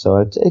 So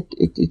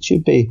it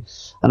should be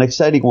an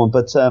exciting one.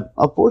 But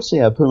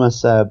unfortunately,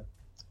 Pumas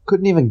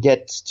couldn't even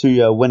get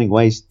to winning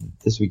ways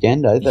this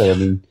weekend either. I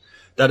mean,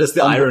 that is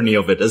the irony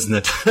of it, isn't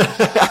it?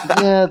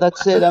 Yeah,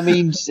 that's it. I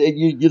mean,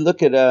 you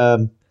look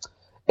at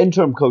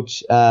interim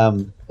coach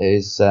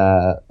is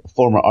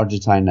former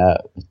Argentine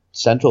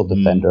central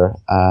defender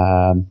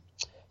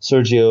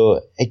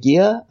Sergio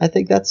Eguia. I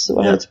think that's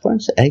what it's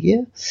pronounced,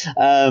 Eguia.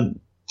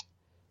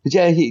 But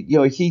yeah,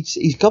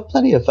 he's got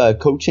plenty of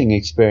coaching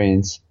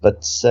experience.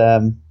 But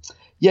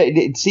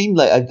it seemed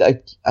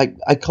like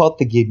I caught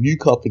the game. You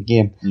caught the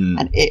game,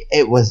 and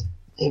it was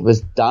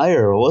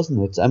dire,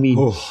 wasn't it? I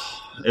mean.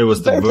 It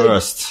was the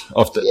worst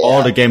of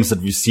all the games that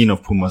we've seen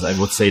of Pumas. I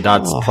would say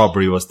that's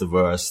probably was the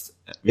worst.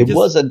 It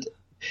wasn't.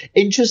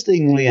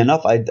 Interestingly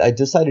enough, I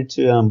decided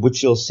to,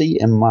 which you'll see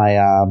in my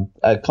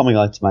coming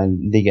out to my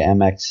Liga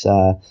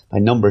MX my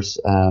numbers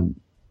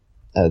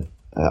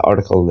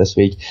article this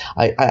week.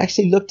 I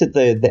actually looked at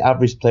the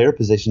average player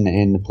position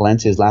in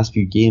Palencia's last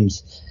few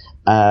games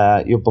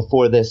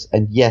before this,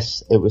 and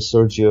yes, it was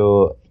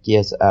Sergio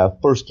Eguia's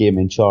first game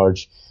in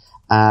charge.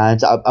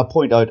 And I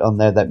point out on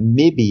there that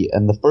maybe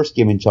in the first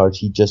game in charge,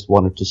 he just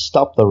wanted to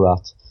stop the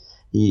rut.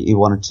 He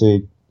wanted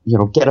to,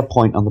 get a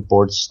point on the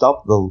board,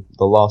 stop the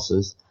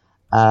losses.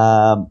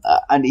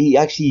 And he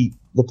actually,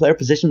 the player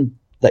position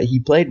that he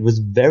played was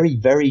very,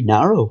 very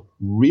narrow,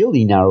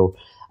 really narrow.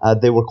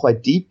 They were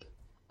quite deep,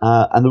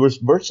 and there was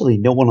virtually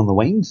no one on the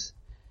wings.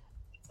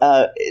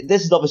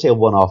 this is obviously a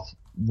one-off.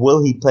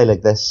 Will he play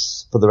like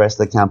this for the rest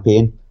of the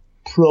campaign?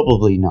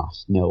 Probably not,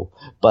 no.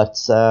 But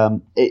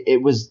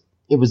it was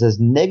as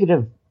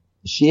negative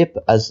shape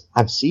as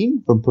I've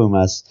seen from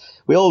Pumas.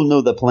 We all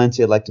know that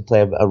Palencia like to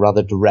play a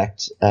rather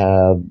direct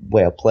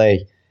way of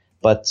play.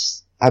 But,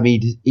 I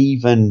mean,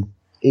 even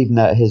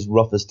at his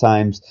roughest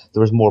times,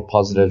 there was more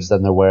positives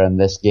than there were in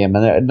this game.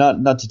 And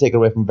not to take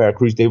away from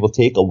Veracruz, they will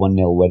take a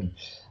 1-0 win.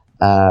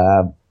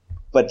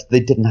 But they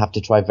didn't have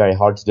to try very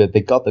hard to do it.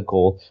 They got the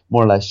goal,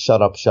 more or less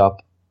shut up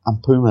shop.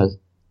 And Pumas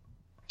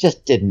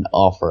just didn't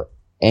offer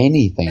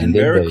anything. And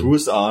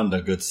Veracruz aren't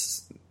a good,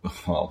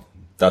 well,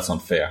 that's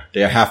unfair.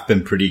 They have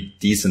been pretty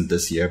decent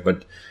this year,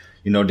 but,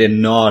 they're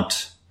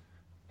not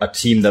a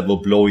team that will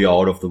blow you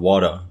out of the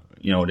water.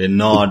 They're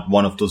not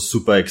one of those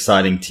super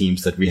exciting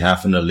teams that we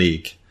have in the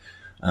league.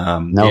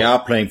 No. They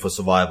are playing for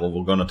survival.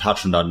 We're going to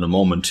touch on that in a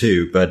moment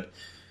too, but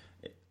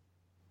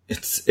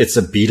it's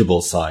a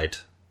beatable side.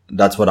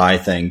 That's what I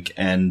think.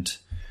 And,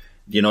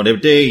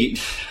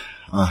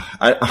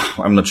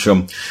 I'm not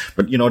sure,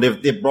 but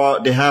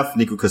they have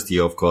Nico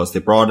Castillo, of course. They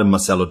brought in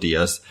Marcelo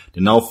Diaz.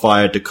 They now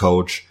fired the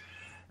coach.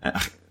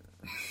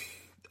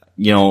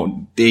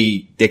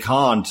 They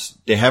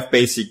have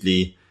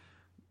basically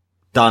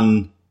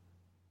done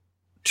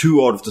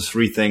 2 out of the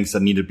 3 things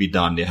that need to be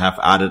done. They have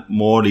added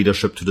more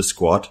leadership to the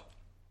squad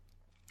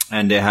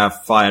and they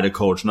have fired a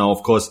coach. Now,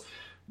 of course,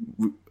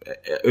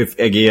 if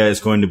Egea is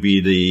going to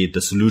be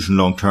the solution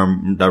long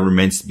term, that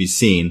remains to be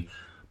seen.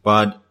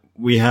 But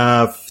we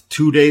have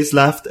 2 days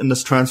left in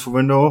this transfer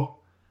window.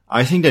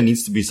 I think there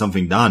needs to be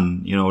something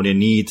done. They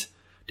need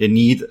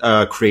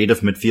a creative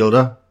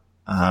midfielder.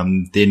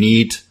 They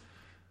need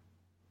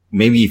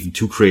maybe even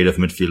 2 creative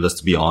midfielders,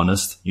 to be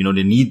honest.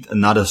 They need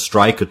another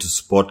striker to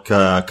support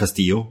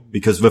Castillo,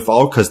 because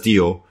without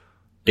Castillo,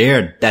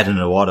 they're dead in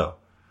the water.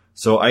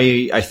 So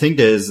I think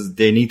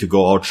they need to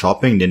go out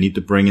shopping. They need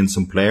to bring in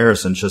some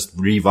players and just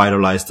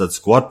revitalize that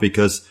squad,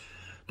 because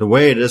the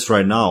way it is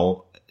right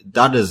now,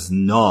 that is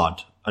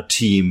not a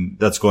team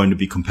that's going to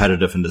be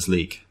competitive in this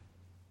league.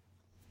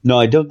 No,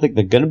 I don't think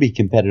they're going to be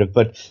competitive.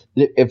 But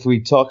if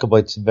we talk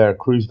about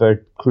Veracruz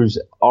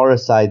are a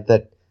side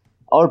that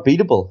are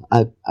beatable,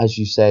 as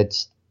you said.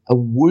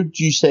 Would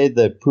you say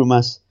that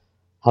Pumas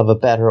have a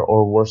better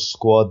or worse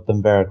squad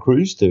than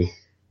Veracruz do?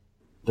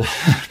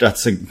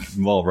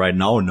 Right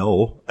now,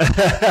 no.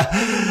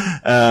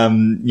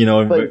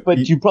 But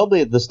you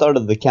probably at the start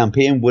of the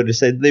campaign would have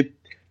said they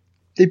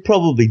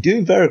probably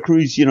do.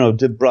 Veracruz,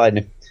 did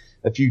bring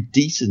a few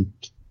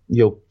decent,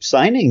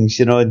 signings,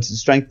 and to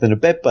strengthen a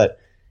bit, but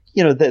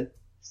that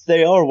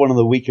they are one of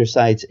the weaker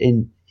sides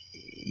in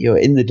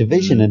the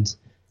division and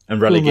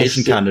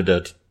relegation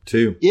candidate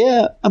too.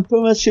 Yeah, and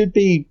Pumas should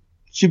be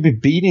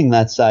beating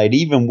that side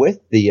even with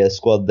the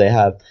squad they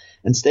have,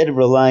 instead of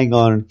relying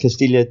on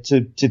Castilla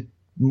to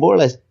more or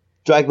less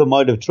drag them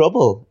out of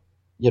trouble,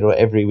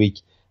 every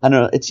week. And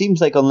it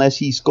seems like unless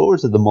he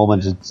scores at the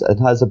moment, it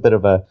has a bit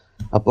of a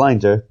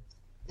blinder.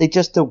 They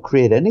just don't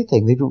create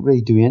anything. They don't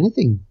really do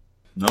anything.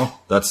 No,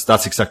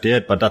 that's exactly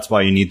it. But that's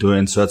why you need to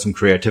insert some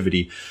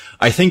creativity.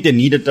 I think they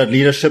needed that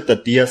leadership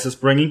that Diaz is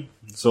bringing.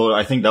 So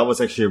I think that was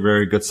actually a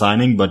very good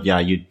signing. But yeah,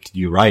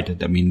 you're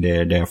right. I mean,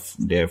 they're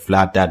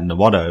flat dead in the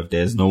water. If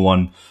there's no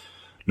one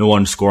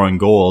scoring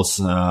goals,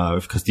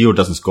 if Castillo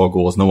doesn't score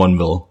goals, no one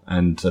will.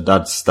 And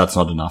that's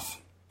not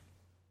enough.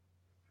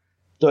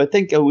 So I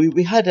think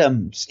we had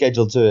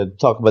scheduled to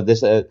talk about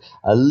this a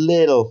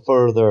little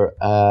further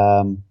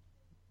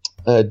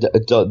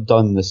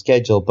done the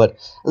schedule, but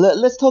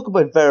let's talk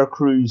about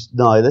Veracruz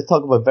now. Let's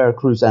talk about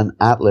Veracruz and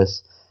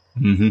Atlas,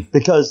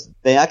 because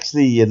they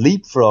actually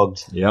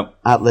leapfrogged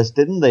Atlas,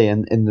 didn't they,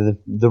 in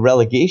the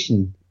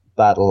relegation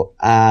battle?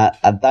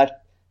 And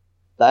that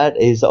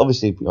is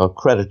obviously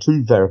credit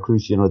to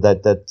Veracruz.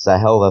 That's a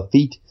hell of a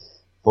feat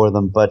for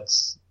them. But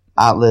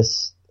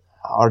Atlas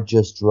are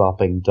just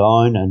dropping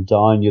down and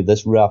down.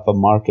 This Rafa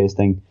Marquez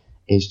thing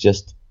is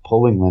just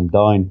pulling them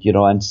down.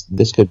 And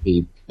this could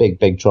be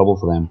big trouble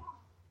for them.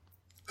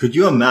 Could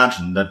you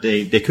imagine that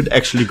they could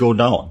actually go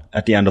down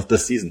at the end of the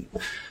season?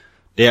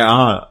 They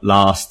are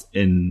last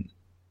in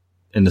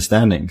the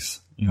standings,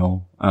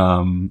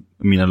 I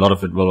mean, a lot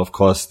of it will, of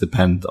course,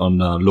 depend on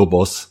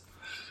Lobos,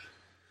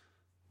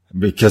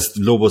 because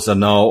Lobos are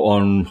now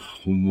on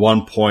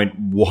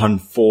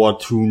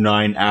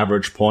 1.1429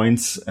 average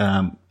points.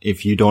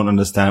 If you don't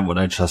understand what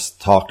I just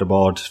talked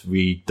about,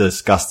 we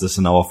discussed this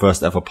in our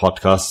first ever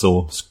podcast.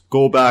 So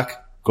go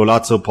back,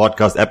 Golazzo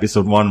podcast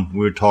episode 1.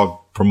 We'll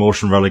talk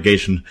promotion,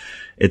 relegation.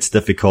 It's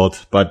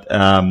difficult, but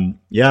so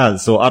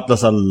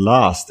Atlas are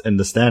last in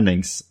the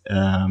standings,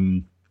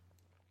 and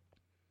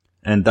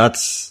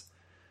that's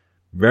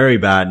very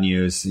bad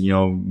news.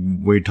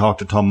 We talked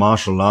to Tom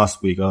Marshall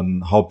last week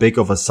on how big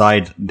of a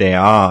side they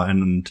are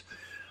and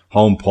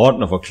how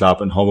important of a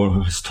club and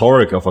how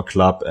historic of a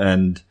club,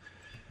 and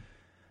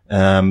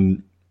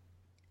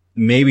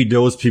maybe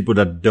those people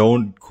that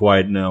don't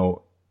quite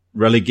know,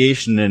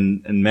 relegation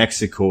in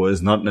Mexico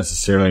is not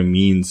necessarily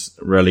means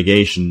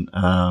relegation.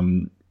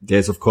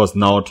 there's of course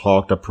now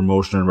talk that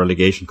promotion and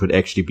relegation could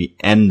actually be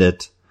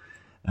ended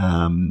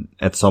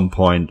at some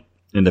point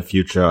in the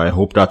future. I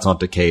hope that's not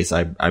the case.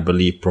 I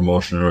believe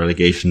promotion and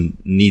relegation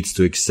needs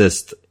to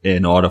exist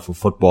in order for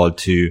football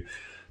to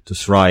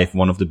thrive.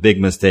 One of the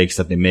big mistakes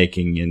that they're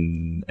making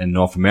in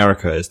North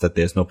America is that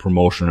there's no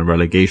promotion and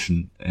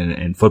relegation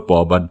in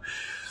football. But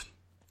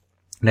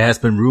there has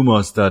been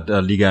rumors that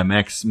Liga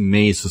MX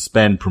may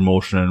suspend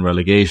promotion and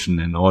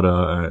relegation in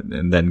order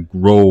and then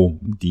grow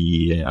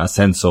the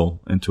Ascenso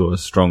into a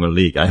stronger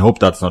league. I hope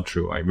that's not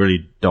true. I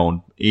really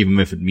don't, even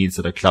if it means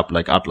that a club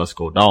like Atlas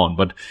go down.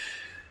 But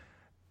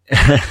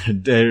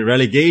the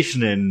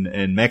relegation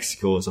in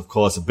Mexico is of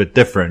course a bit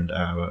different.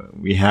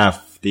 We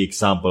have the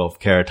example of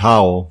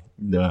Querétaro,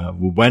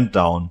 who went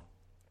down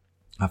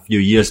a few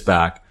years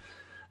back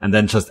and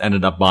then just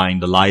ended up buying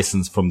the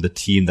license from the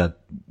team that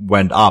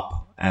went up.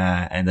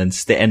 And then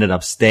ended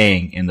up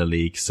staying in the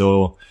league.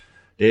 So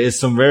there is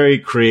some very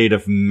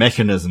creative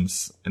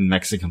mechanisms in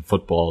Mexican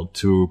football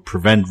to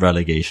prevent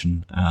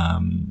relegation.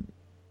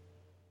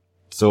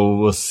 So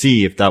we'll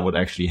see if that would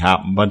actually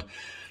happen. But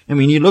I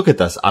mean, you look at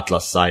this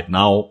Atlas side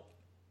now,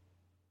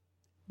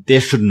 they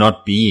should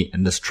not be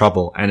in this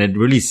trouble. And it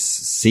really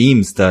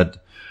seems that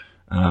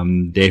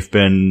they've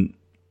been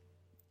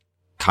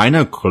kind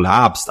of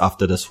collapsed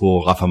after this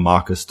whole Rafa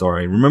Marquez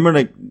story. Remember,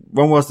 like,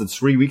 when was it?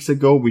 3 weeks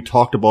ago, we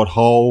talked about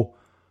how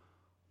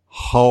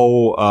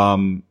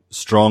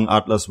strong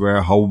Atlas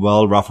were, how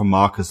well Rafa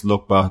Marquez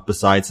looked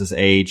besides his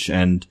age,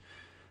 and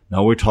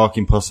now we're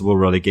talking possible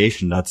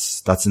relegation.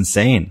 That's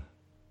insane.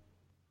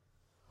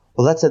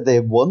 Well, that's it. They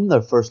won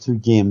their first 2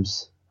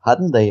 games,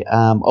 hadn't they?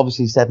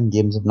 Obviously 7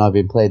 games have now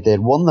been played. They had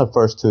won their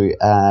first 2,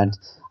 and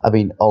I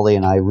mean, Ollie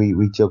and I,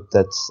 we joked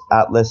that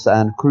Atlas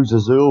and Cruz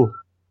Azul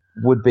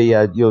would be,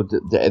 in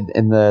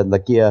the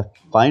Liga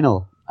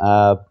final.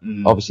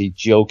 Obviously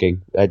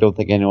joking. I don't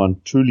think anyone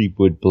truly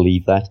would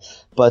believe that,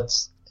 but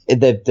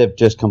they've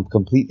just come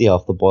completely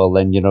off the boil.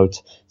 Then,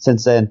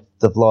 since then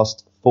they've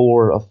lost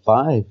 4 of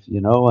 5,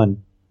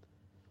 and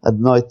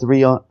now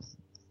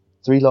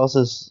 3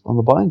 losses on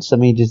the bounce. I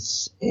mean,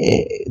 it's,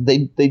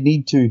 they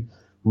need to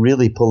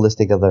really pull this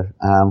together,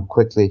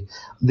 quickly.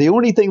 The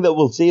only thing that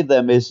will save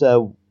them is,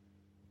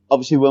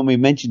 obviously when we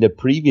mentioned it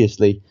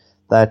previously,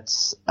 that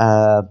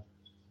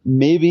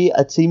maybe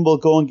a team will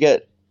go and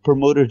get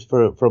promoted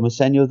from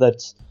Ascenso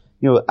that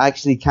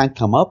actually can't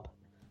come up,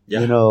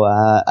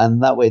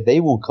 and that way they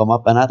won't come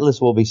up and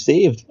Atlas will be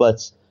saved. But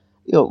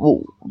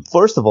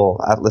first of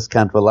all, Atlas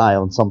can't rely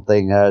on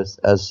something as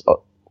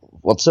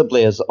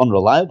simply as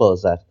unreliable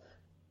as that.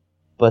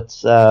 But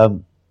I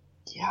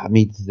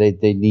mean,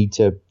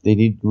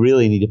 they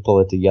really need to pull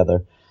it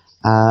together.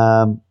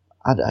 I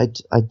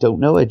don't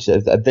know.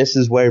 This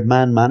is where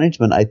man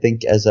management, I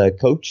think, as a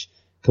coach,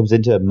 comes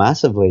into it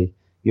massively,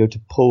 to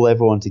pull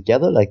everyone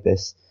together like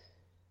this.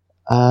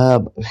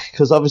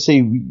 Because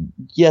obviously,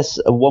 yes,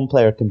 one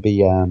player can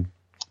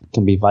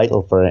be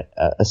vital for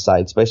a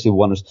side, especially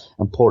one as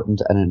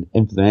important and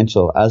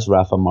influential as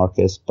Rafa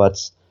Marquez. But,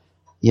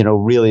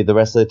 really the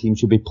rest of the team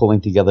should be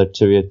pulling together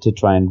to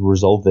try and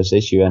resolve this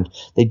issue. And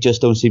they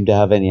just don't seem to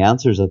have any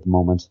answers at the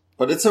moment.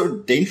 But it's a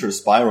dangerous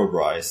spiral,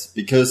 Bryce,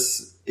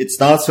 because it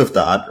starts with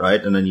that,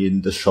 right? And then you're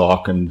in the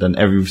shock, and then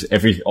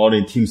all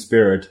the team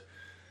spirit,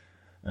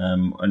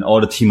 and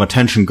all the team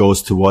attention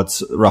goes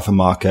towards Rafa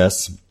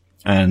Marquez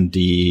and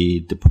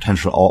the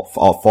potential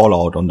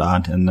fallout on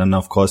that. And then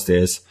of course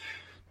there's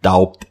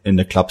doubt in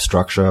the club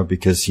structure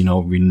because,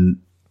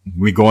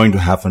 we're going to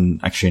have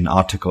an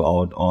article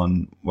out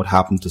on what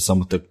happened to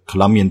some of the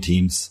Colombian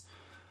teams,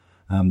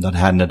 that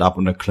ended up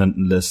on the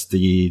Clinton list.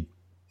 The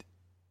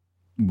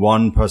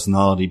one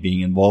personality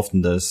being involved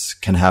in this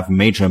can have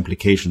major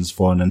implications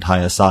for an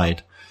entire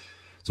side.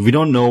 So we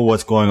don't know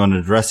what's going on in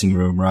the dressing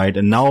room, right?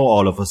 And now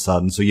all of a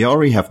sudden, so you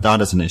already have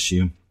that as an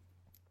issue.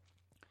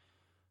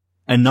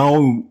 And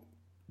now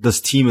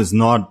this team is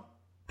not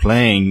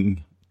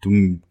playing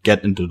to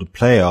get into the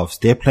playoffs.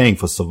 They're playing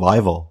for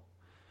survival.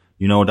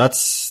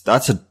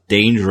 That's a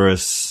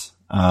dangerous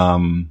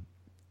kind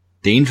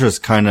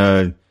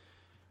of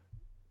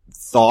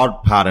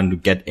thought pattern to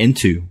get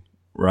into,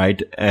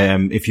 right?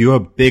 If you're a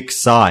big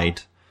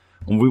side,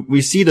 and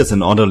we see this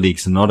in other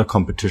leagues and other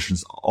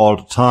competitions all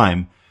the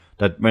time,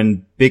 that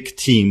when big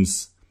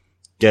teams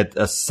get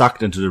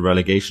sucked into the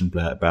relegation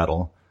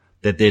battle,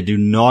 that they do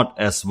not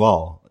as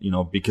well,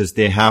 because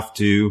they have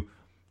to,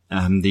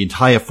 the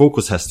entire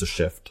focus has to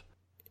shift.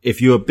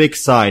 If you're a big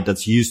side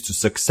that's used to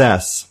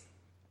success,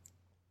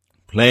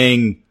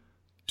 playing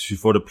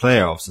for the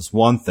playoffs is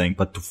one thing,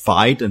 but to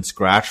fight and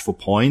scratch for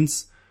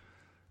points,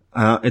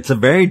 it's a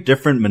very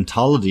different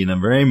mentality and a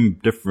very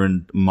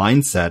different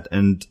mindset.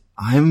 And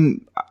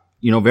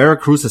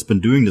Veracruz has been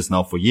doing this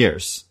now for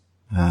years.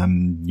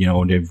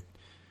 They've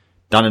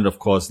done it, of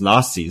course,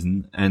 last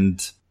season,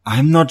 and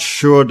I'm not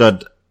sure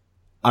that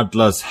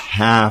Atlas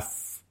have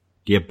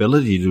the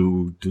ability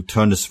to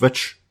turn the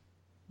switch,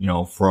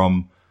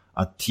 from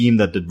a team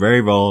that did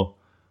very well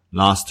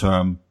last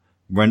term,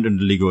 went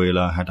into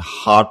Liguilla, had a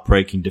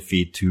heartbreaking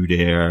defeat to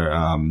their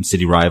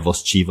city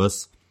rivals,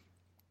 Chivas,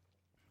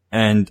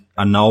 and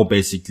are now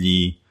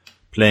basically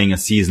playing a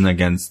season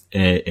against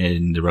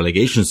in the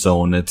relegation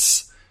zone.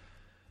 It's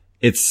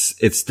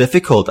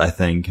difficult, I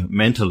think,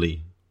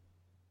 mentally.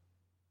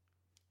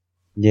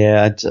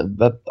 Yeah,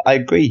 but I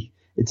agree.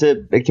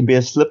 It can be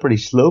a slippery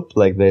slope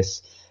like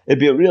this. It'd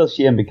be a real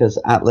shame because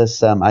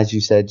Atlas, as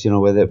you said,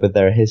 with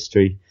their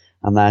history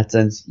and that,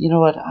 and you know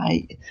what,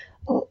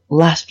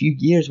 last few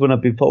years when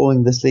I've been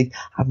following this league,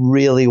 I've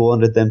really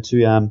wanted them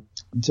to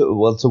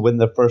win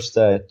their first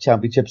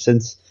championship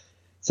since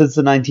the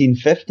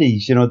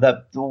 1950s.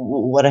 That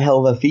what a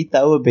hell of a feat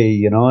that would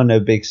be, and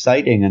it'd be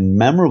exciting and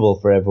memorable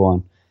for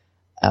everyone.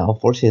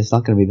 Unfortunately, it's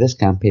not going to be this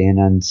campaign,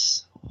 and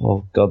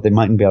oh god, they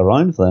mightn't be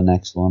around for the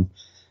next one.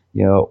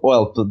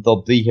 Well,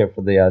 they'll be here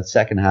for the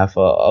second half,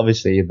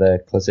 obviously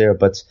the Clasiera,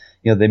 but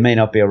they may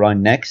not be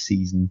around next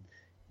season.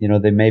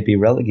 They may be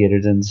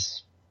relegated, and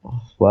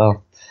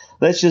well,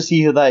 let's just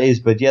see who that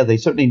is. But yeah, they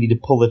certainly need to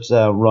pull it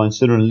around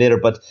sooner than later.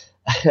 But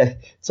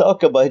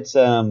talk about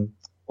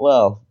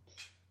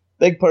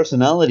big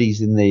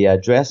personalities in the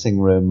dressing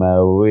room.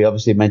 We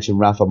obviously mentioned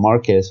Rafa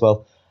Marquez.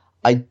 Well,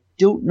 I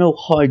don't know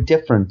how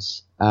different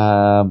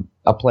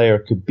a player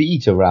could be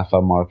to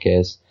Rafa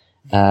Marquez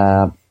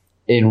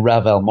in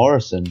Ravel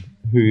Morrison,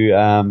 who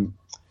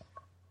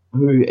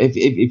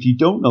if you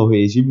don't know who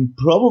he is, you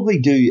probably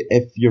do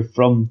if you're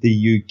from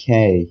the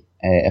UK,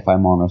 if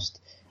I'm honest.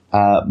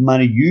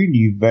 Manu, you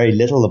knew very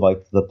little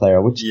about the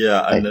player, which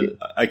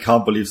I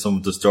can't believe some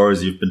of the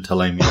stories you've been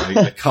telling me.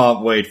 I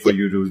can't wait for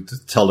you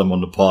to tell them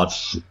on the pod.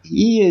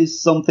 He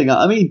is something.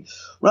 I mean,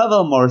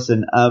 Ravel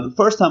Morrison. The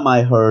first time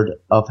I heard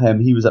of him,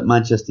 he was at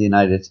Manchester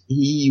United.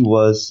 He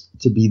was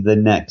to be the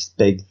next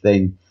big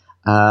thing.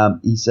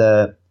 He's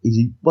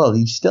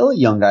still a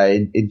young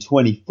guy in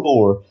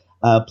 24.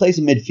 Plays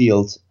in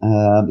midfield.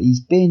 He's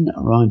been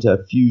around to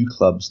a few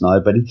clubs now,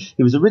 but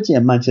he was originally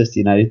at Manchester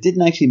United.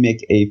 Didn't actually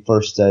make a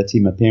first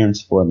team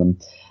appearance for them.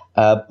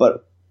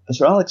 But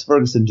Sir Alex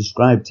Ferguson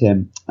described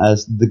him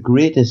as the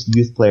greatest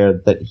youth player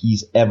that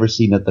he's ever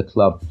seen at the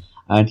club.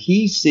 And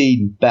he's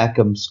seen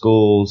Beckham,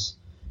 Scholes,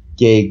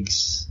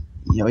 Giggs.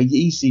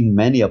 He's seen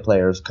many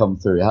players come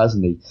through,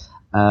 hasn't he?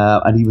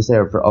 And he was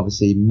there for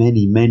obviously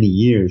many, many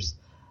years.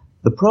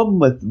 The problem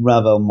with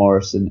Ravel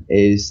Morrison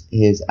is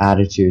his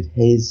attitude.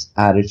 His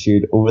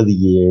attitude over the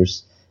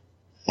years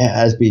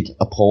has been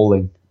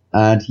appalling.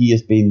 And he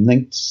has been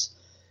he's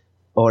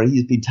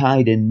been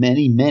tied in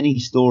many, many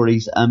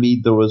stories. I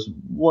mean, there was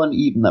one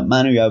even that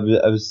Manu, I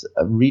was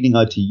reading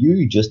out to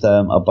you just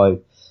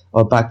about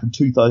back from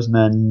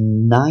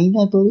 2009,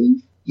 I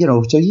believe.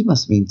 So he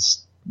must have been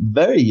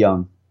very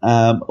young,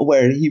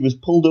 where he was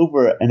pulled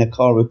over in a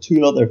car with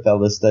two other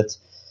fellas that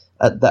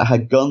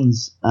had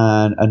guns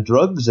and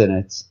drugs in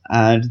it.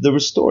 And there were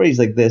stories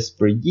like this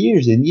for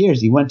years and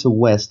years. He went to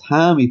West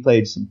Ham. He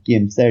played some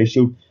games there. He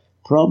showed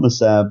promise.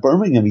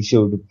 Birmingham, he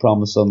showed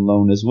promise on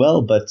loan as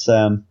well. But,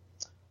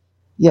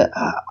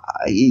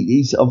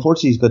 he's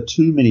unfortunately, he's got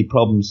too many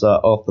problems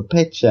off the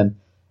pitch. And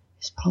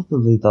he's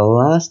probably the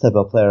last type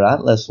of player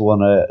Atlas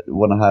want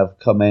to have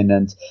come in.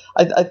 And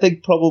I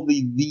think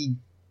probably the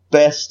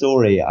best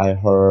story I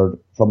heard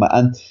from it.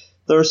 And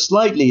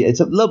it's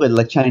a little bit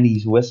like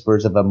Chinese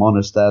whispers, if I'm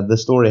honest. The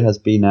story has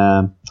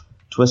been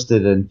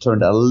twisted and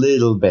turned a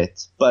little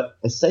bit. But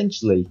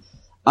essentially,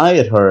 I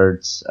had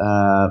heard,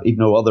 even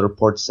though other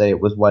reports say it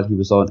was while he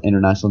was on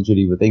international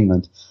duty with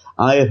England,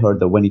 I had heard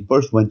that when he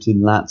first went to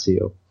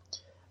Lazio,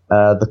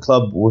 the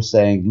club were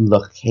saying,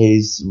 look,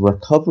 his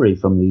recovery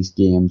from these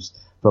games,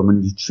 from a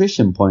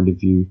nutrition point of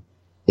view,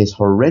 is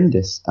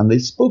horrendous. And they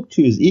spoke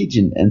to his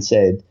agent and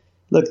said,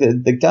 look,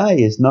 the guy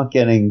is not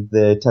getting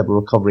the type of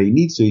recovery he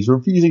needs to. He's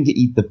refusing to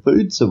eat the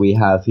food that we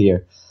have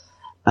here.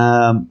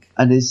 And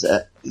his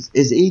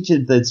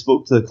agent then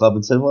spoke to the club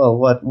and said, well,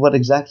 what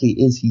exactly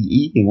is he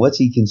eating? What's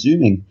he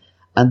consuming?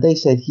 And they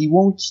said he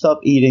won't stop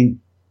eating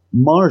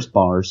Mars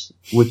bars,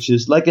 which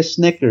is like a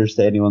Snickers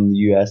to anyone in the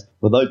US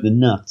without the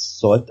nuts.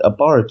 So a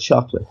bar of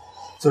chocolate.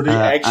 So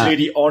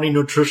the only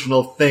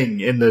nutritional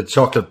thing in the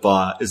chocolate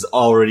bar is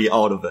already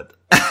out of it.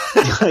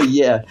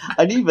 Yeah,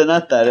 and even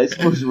at that, I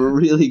suppose we're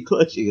really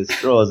clutching at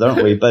straws,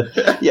 aren't we? But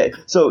yeah,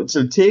 so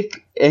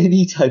take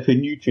any type of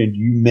nutrient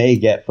you may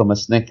get from a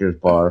Snickers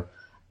bar,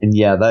 and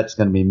yeah, that's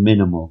going to be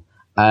minimal.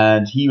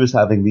 And he was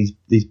having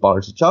these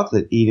bars of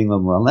chocolate, eating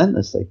them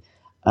relentlessly.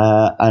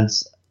 And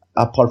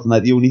apart from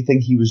that, the only thing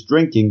he was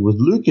drinking was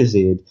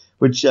Lucozade.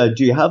 Which do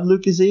you have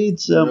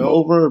Lucozade no,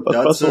 over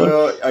across the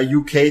world? That's a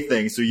UK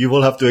thing, so you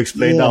will have to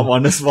explain that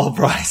one as well,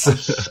 Bryce.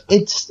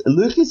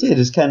 Lucozade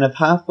is kind of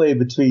halfway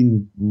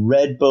between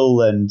Red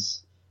Bull and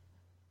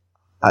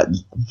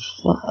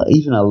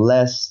even a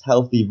less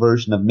healthy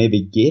version of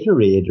maybe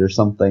Gatorade or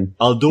something.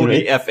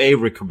 The FA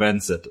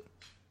recommends it.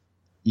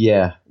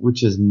 Yeah,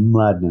 which is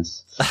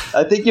madness.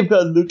 I think you've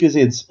got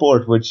Lucozade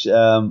Sport, which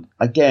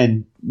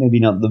again,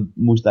 maybe not the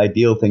most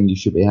ideal thing you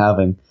should be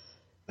having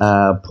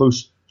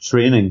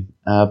post-training.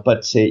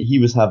 But he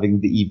was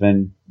having the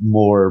even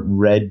more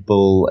Red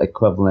Bull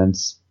equivalent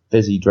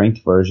fizzy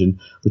drink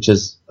version, which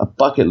has a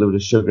bucket load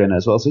of sugar in it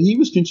as well. So he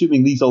was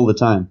consuming these all the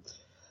time.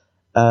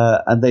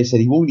 and they said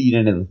he won't eat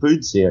any of the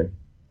foods here.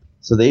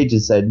 So the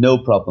agent said, no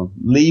problem,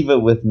 leave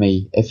it with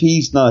me. If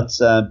he's not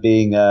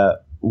being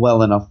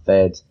well enough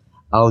fed,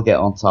 I'll get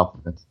on top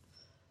of it.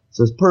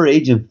 So his poor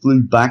agent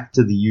flew back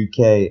to the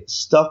UK,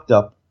 stocked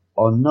up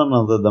on none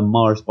other than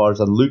Mars bars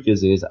and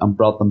Lucozade, and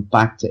brought them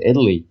back to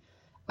Italy,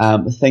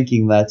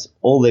 thinking that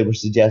all they were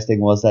suggesting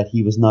was that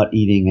he was not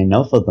eating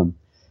enough of them.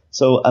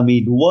 So, I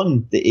mean,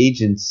 one, the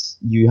agents,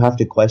 you have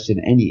to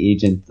question any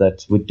agent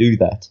that would do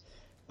that.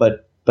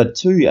 But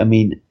two, I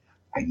mean,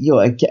 you know,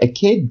 a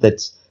kid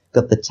that's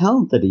got the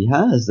talent that he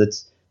has,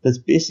 that's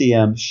basically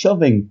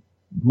shoving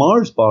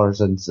Mars bars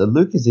and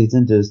Lucozade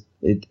into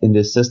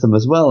his system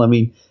as well. I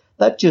mean,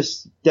 that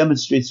just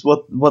demonstrates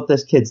what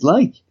this kid's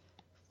like.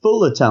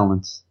 Full of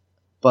talent.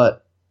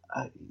 But,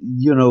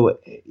 you know,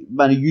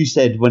 Manny, you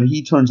said when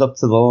he turns up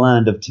to the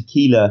land of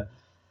tequila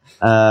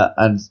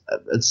and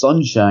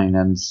sunshine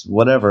and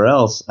whatever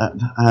else,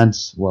 and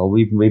well,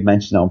 we've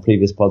mentioned it on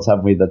previous pods,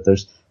 haven't we, that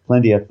there's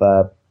plenty of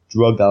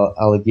drug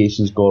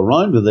allegations go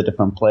around with the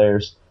different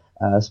players,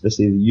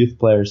 especially the youth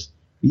players.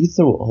 You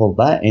throw all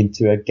that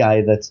into a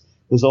guy that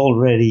was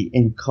already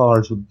in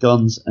cars with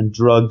guns and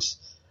drugs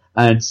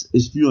and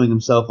is fueling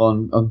himself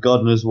on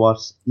God knows what,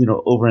 you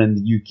know, over in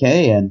the UK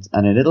and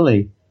in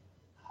Italy.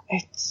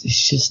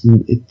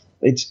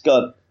 It's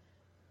got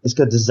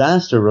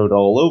disaster road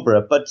all over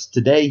it. But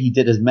today he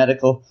did his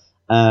medical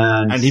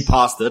and he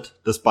passed it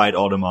despite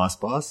all the Mars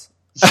bars.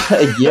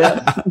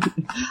 Yeah.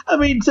 I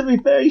mean, to be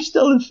fair, he's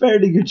still in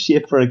fairly good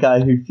shape for a guy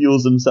who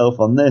fuels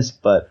himself on this,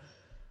 but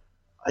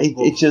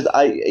he's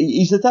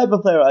the type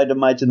of player I'd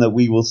imagine that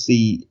we will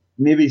see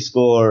maybe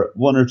score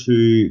one or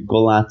two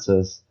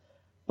golazzas,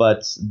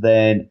 but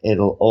then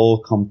it'll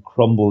all come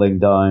crumbling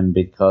down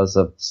because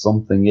of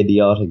something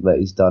idiotic that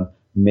he's done.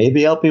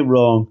 Maybe I'll be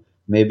wrong.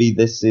 Maybe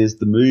this is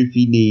the move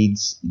he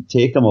needs.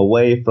 Take him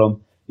away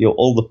from, you know,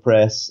 all the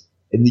press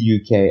in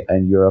the UK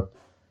and Europe.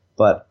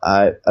 But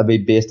I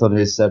mean, based on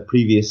his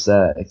previous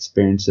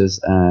experiences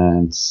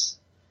and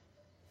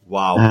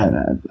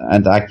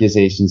and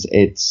accusations,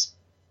 it's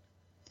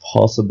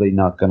possibly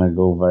not going to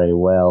go very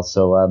well.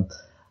 So,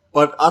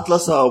 but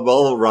Atlas are a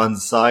well-run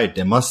side.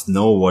 They must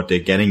know what they're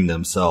getting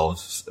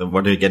themselves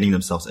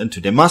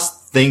into. They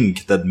must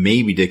think that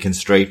maybe they can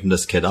straighten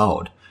this kid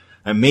out,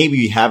 and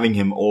maybe having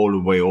him all the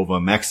way over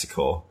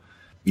Mexico.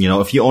 You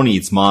know, if he only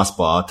eats Mars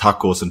bar,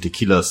 tacos and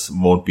tequilas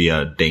won't be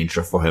a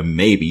danger for him.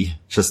 Maybe,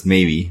 just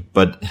maybe.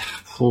 But,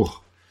 I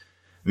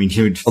mean,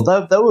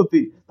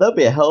 that'd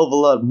be a hell of a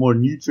lot more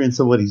nutrients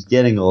than what he's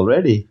getting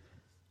already.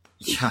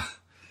 Yeah.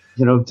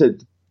 You know,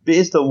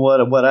 based on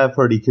what I've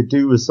heard, he could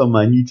do with some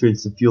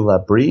nutrients to fuel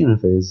that brain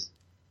of his.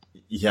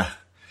 Yeah.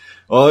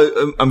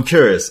 Well, I'm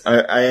curious.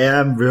 I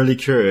am really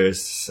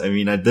curious. I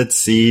mean, I did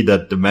see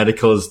that the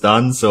medical is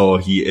done, so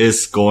he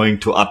is going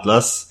to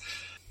Atlas.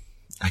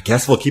 I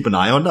guess we'll keep an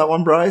eye on that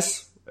one,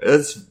 Bryce.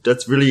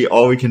 That's really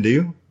all we can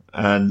do.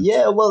 And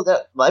yeah, well,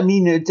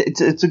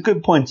 it's a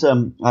good point.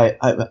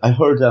 I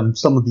heard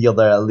some of the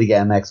other Liga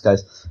MX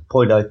guys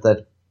point out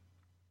that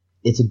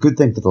it's a good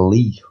thing for the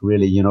league,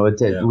 really. You know,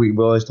 we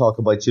always talk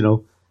about, you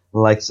know, the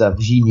likes of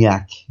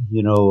Gignac,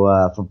 you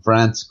know, from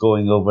France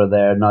going over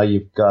there. Now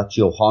you've got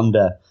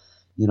Honda,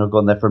 you know,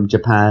 going there from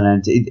Japan,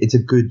 and it's a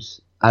good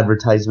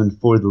advertisement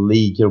for the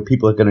league. You know,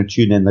 people are going to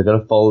tune in, they're going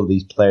to follow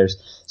these players,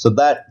 so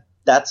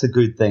that's a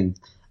good thing.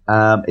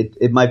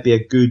 It might be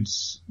a good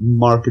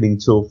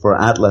marketing tool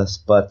for Atlas,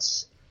 but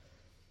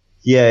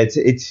yeah,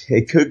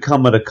 it could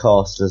come at a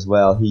cost as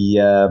well. He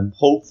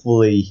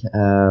hopefully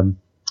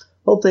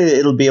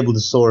it'll be able to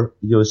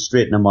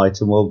straighten him out,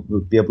 and we'll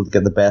be able to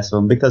get the best of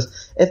him.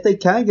 Because if they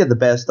can get the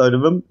best out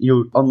of him,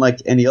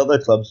 unlike any other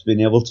clubs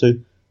being able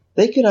to,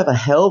 they could have a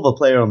hell of a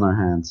player on their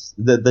hands.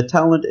 The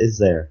talent is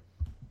there.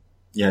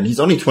 Yeah, and he's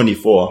only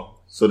 24,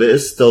 so there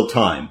is still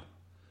time.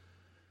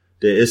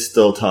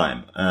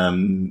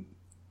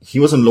 He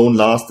was on loan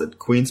last at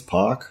Queen's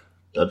Park.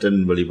 That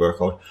didn't really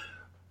work out.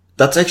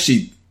 That's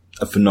actually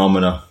a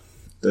phenomena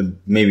that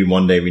maybe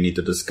one day we need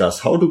to discuss.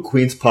 How do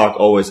Queen's Park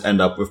always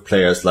end up with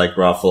players like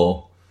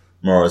Rafael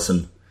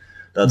Morrison?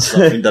 That's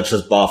something that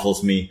just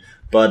baffles me.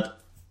 But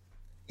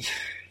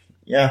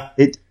yeah,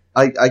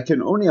 I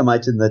can only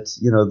imagine that,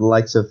 you know, the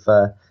likes of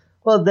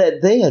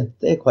they had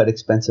quite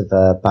expensive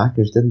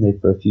backers, didn't they,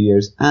 for a few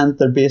years, and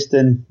they're based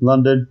in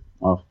London.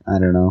 Oh, I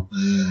don't know.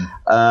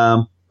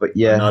 But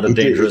yeah, not a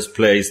dangerous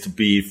place to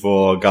be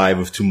for a guy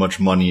with too much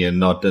money and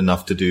not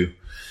enough to do.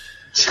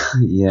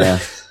 Yeah,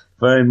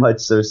 very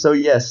much so. So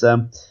yes,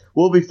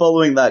 we'll be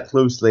following that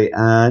closely,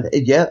 and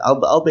yeah,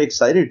 I'll be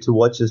excited to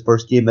watch his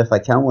first game if I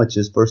can watch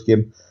his first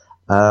game.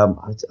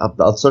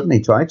 I'll certainly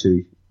try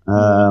to.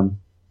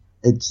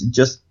 It's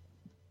just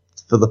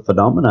for the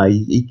phenomena.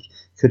 He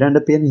could end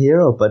up being a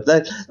hero, but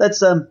let's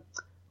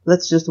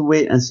just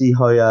wait and see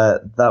how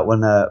that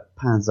one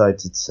pans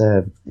out.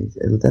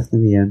 It'll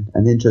definitely be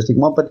an interesting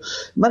one. But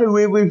Manu,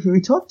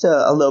 we talked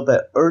a little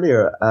bit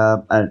earlier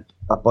about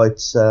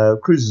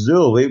Cruz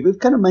Azul. We've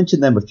kind of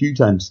mentioned them a few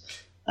times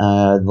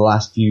the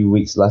last few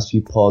weeks, last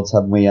few pods,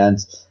 haven't we? And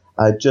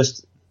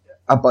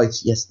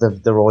about, yes,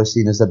 they're always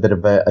seen as a bit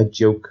of a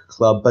joke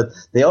club, but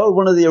they are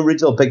one of the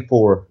original Big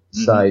Four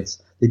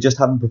sides. They just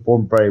haven't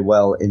performed very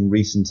well in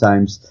recent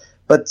times.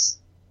 But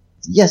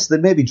yes, they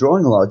may be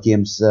drawing a lot of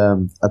games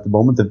at the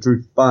moment. They've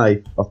drew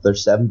 5 of their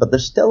 7, but they're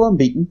still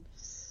unbeaten.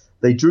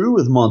 They drew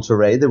with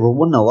Monterrey. They were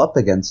 1-0 up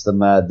against them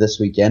this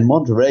weekend.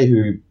 Monterrey,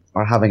 who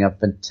are having a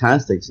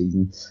fantastic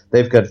season.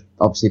 They've got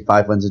obviously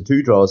 5 wins and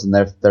 2 draws, and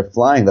they're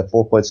flying. They're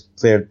 4 points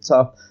clear at the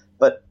top.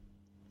 But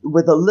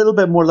with a little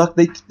bit more luck,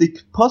 they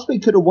possibly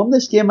could have won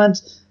this game. And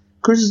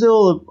Cruz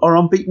Azul are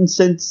unbeaten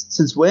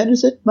since when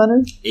is it,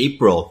 Manu?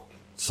 April.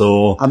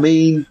 So I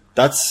mean,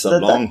 that's a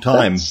long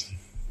time.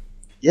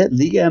 Yeah,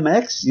 Liga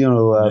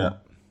MX,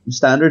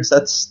 standards.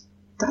 That's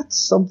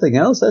something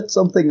else. That's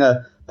something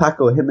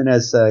Paco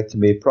Jimenez can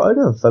be proud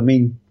of. I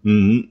mean,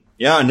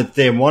 yeah, and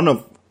they're one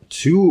of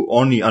 2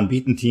 only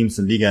unbeaten teams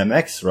in Liga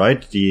MX,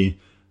 right?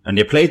 And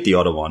they played the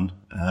other one.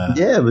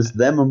 Yeah, it was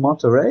them and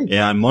Monterrey.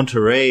 Yeah, and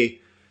Monterrey.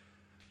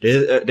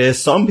 There's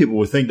some people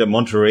who think that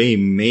Monterrey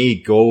may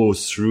go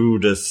through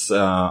this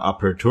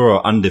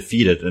Apertura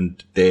undefeated,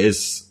 and there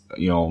is,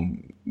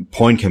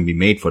 point can be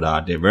made for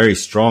that. They're very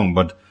strong,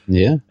 but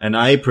yeah. And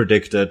I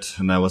predicted,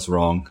 and I was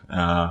wrong.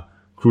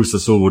 Cruz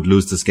Azul would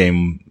lose this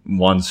game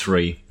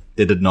 1-3.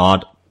 They did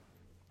not.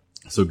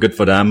 So good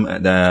for them.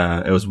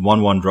 It was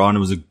 1-1 draw, and it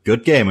was a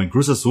good game, and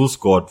Cruz Azul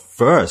scored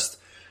first.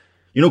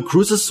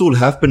 Cruz Azul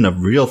have been a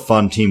real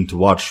fun team to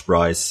watch,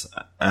 Bryce.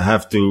 I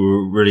have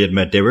to really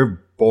admit, they were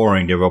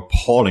boring. They were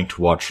appalling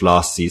to watch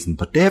last season,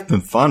 but they have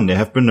been fun. They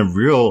have been a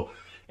real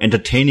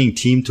entertaining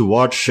team to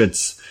watch.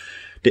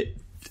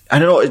 I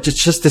don't know.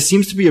 It's just, there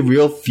seems to be a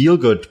real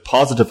feel-good,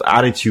 positive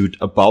attitude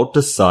about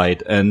the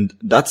side, and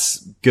that's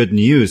good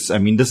news. I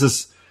mean, this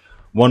is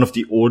one of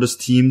the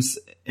oldest teams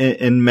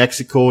in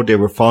Mexico. They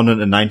were founded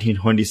in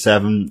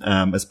 1927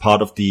 as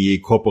part of the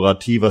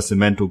Cooperativa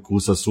Cemento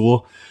Cruz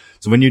Azul.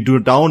 So when you do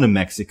it down in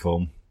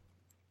Mexico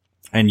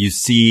and you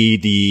see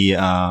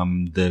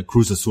the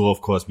Cruz Azul,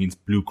 of course, means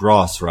Blue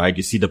Cross, right?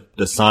 You see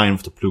the sign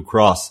of the Blue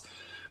Cross.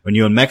 When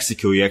you're in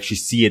Mexico, you actually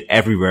see it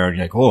everywhere, and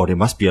you're like, oh, there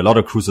must be a lot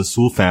of Cruz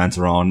Azul fans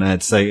around. And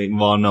it's like,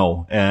 well,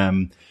 no.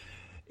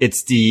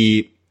 It's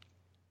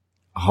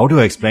how do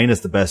I explain this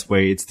the best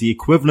way? It's the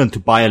equivalent to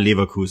Bayer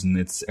Leverkusen.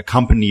 It's a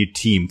company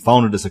team,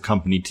 founded as a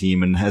company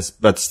team, and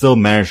but still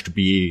managed to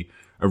be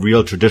a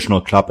real traditional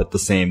club at the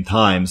same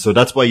time. So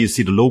that's why you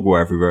see the logo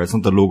everywhere. It's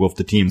not the logo of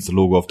the team, it's the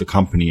logo of the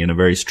company, and a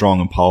very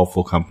strong and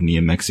powerful company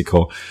in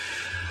Mexico.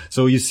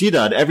 So you see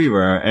that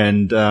everywhere,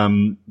 and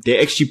they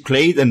actually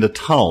played in the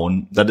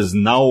town that is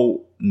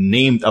now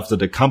named after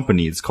the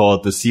company. It's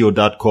called the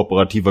Ciudad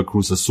Cooperativa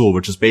Cruz Azul,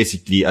 which is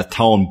basically a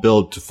town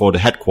built for the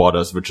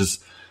headquarters, which is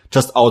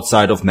just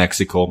outside of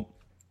Mexico.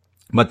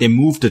 But they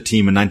moved the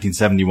team in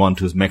 1971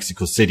 to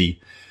Mexico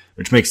City,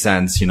 which makes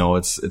sense.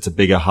 It's a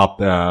bigger hub.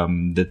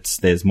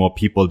 There's more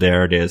people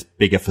there. There's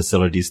bigger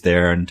facilities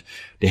there, and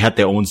they had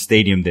their own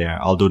stadium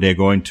there. Although they're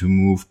going to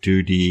move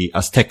to the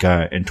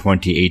Azteca in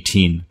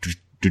 2018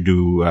 to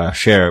do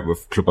share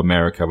with Club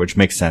America, which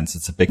makes sense.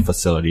 It's a big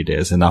facility.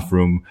 There's enough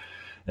room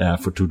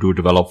to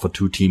develop for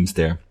 2 teams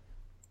there.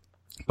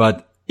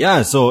 But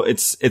yeah, so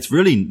it's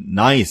really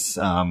nice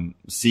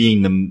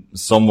seeing them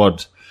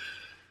somewhat,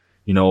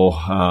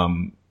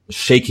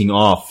 shaking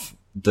off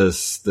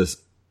this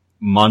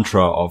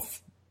mantra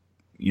of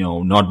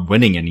not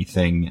winning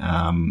anything.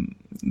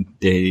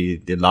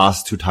 The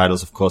last 2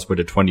 titles, of course, were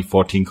the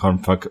 2014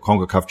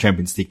 CONCACAF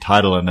Champions League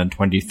title, and then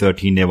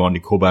 2013 they won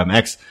the Copa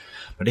MX.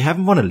 But they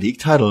haven't won a league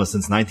title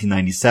since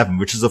 1997,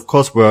 which is, of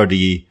course, where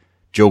the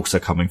jokes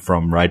are coming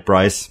from, right,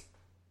 Bryce?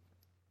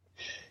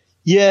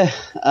 Yeah,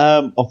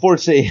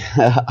 unfortunately,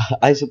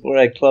 I support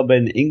a club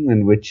in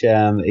England, which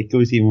it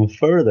goes even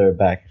further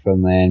back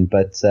from then.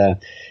 But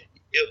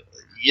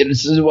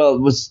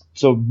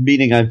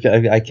meaning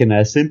I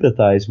can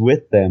sympathise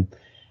with them.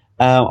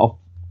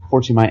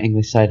 Unfortunately, my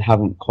English side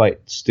haven't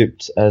quite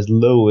stooped as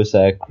low as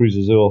Cruz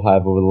Azul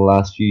have over the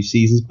last few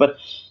seasons, but.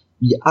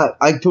 Yeah,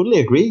 I totally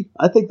agree.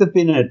 I think they've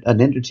been an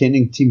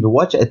entertaining team to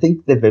watch. I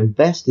think they've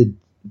invested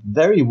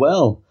very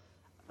well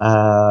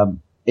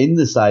in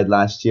the side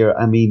last year.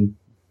 I mean,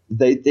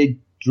 they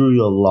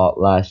drew a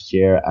lot last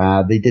year.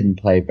 They didn't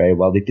play very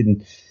well. They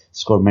didn't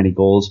score many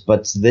goals.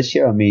 But this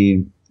year, I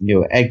mean,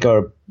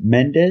 Edgar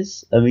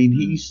Mendes, I mean,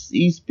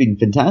 he's been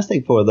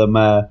fantastic for them.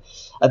 I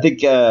think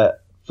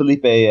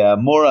Felipe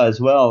Mora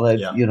as well,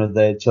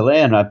 the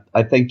Chilean,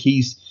 I think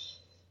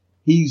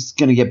he's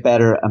going to get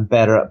better and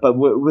better. But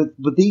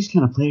with these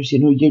kind of players,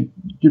 you're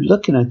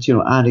looking at,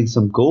 adding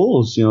some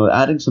goals,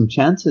 adding some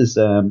chances.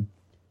 And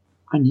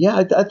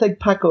yeah, I think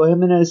Paco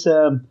Jimenez,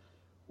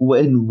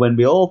 when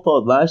we all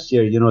thought last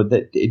year,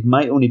 that it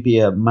might only be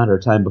a matter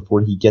of time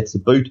before he gets the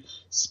boot,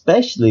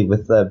 especially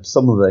with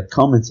some of the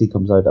comments he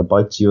comes out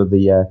about,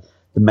 the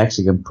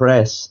Mexican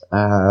press.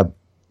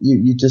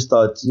 You just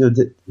thought,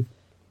 that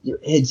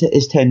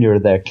his tenure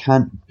there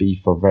can't be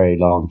for very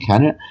long,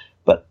 can it?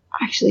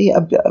 Actually,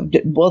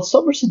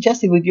 some are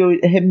suggesting with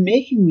him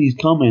making these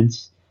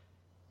comments,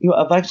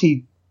 I've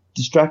actually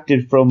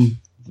distracted from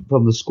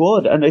the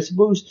squad, and I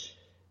suppose,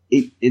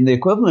 in the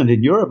equivalent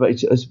in Europe, I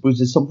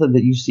suppose it's something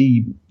that you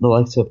see the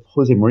likes of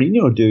Jose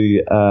Mourinho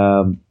do.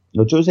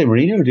 Jose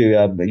Mourinho do.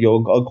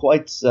 On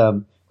quite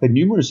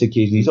numerous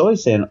occasions. He's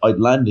always saying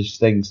outlandish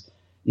things.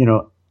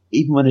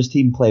 Even when his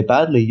team play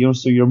badly.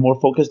 So you're more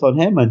focused on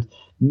him, and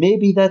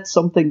maybe that's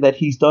something that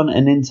he's done,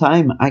 and in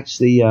time,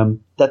 actually,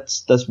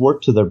 that's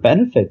worked to their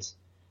benefit.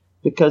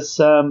 Because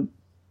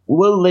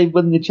will they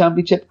win the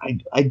championship?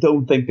 I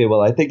don't think they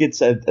will. I think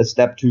it's a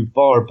step too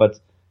far,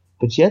 but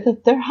yeah,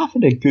 they're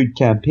having a good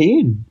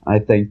campaign. I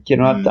think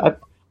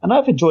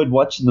I've enjoyed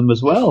watching them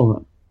as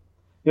well.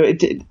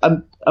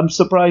 I'm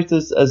surprised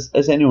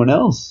as anyone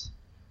else.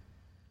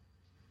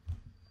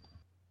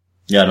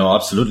 Yeah, no,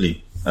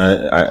 absolutely.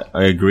 I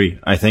agree.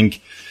 I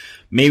think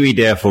maybe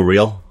they're for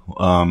real.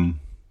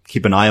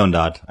 Keep an eye on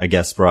that, I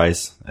guess,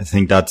 Bryce. I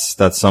think that's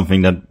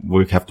something that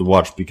we have to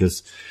watch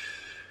because,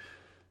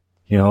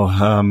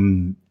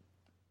 it'd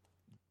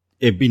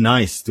be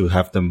nice to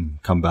have them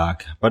come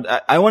back.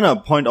 But I want to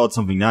point out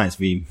something nice.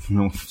 We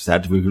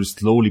said we were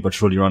slowly but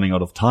surely running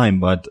out of time,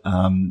 but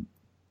there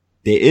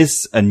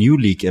is a new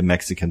league in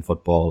Mexican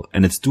football,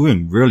 and it's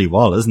doing really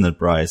well, isn't it,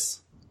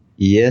 Bryce?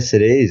 Yes,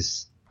 it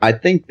is. I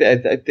think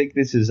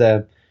this is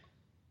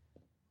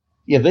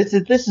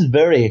this is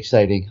very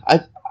exciting.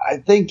 I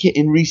think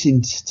in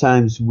recent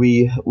times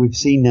we've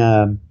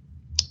seen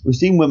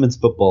women's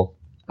football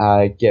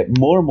get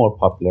more and more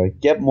popular,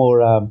 get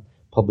more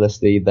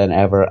publicity than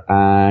ever,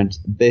 and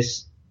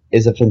this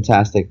is a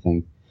fantastic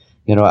thing.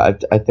 I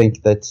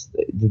think that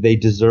they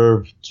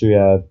deserve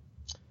to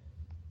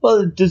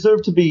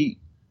be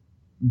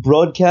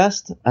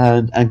broadcast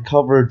and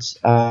covered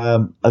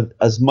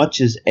as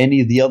much as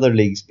any of the other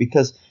leagues,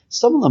 because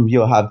some of them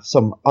have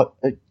some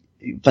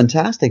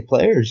fantastic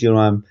players,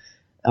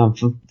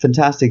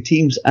 fantastic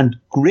teams, and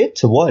great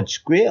to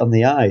watch, great on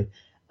the eye,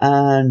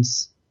 and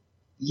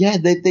yeah,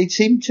 they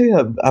seem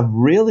to have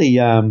really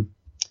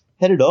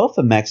headed off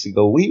in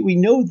Mexico. We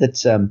know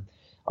that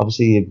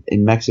obviously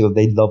in Mexico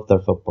they love their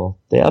football,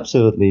 they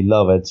absolutely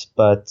love it,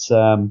 but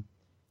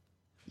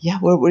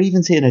we're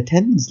even seeing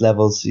attendance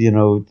levels,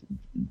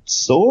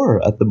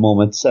 soar at the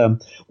moment.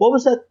 What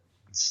was that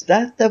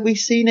stat that we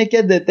seen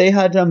again? That they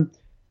had,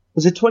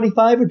 was it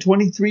 25 or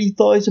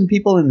 23,000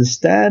 people in the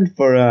stand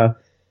for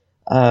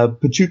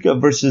Pachuca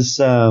versus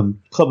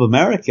Club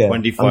America?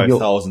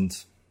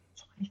 25,000.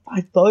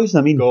 25,000.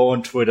 I mean, go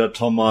on Twitter,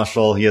 Tom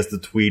Marshall. He has the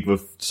tweet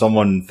with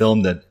someone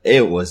filmed it.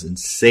 It was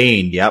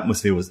insane. The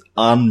atmosphere was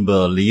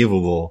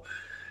unbelievable.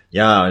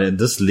 Yeah, and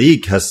this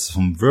league has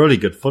some really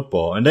good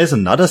football. And there's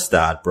another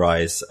stat,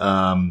 Bryce.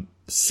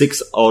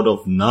 6 out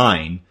of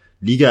 9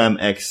 Liga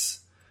MX.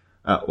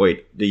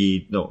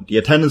 The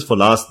attendance for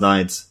last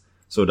night's.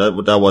 So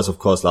that was of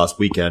course last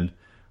weekend.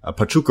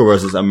 Pachuca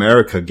versus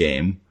America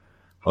game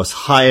was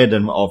higher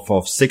than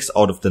of 6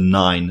 out of the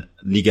 9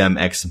 Liga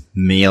MX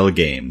male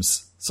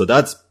games. So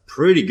that's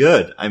pretty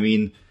good. I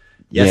mean,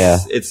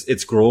 yes, yeah.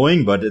 It's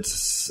growing, but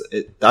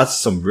that's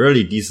some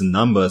really decent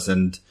numbers.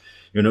 And,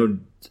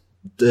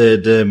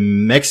 the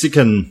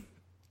Mexican,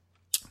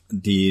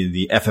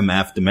 the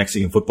FMF, the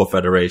Mexican Football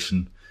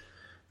Federation,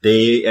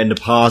 they, in the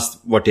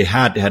past, what they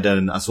had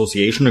an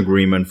association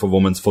agreement for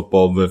women's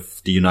football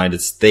with the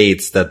United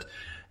States that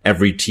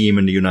every team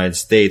in the United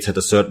States had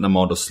a certain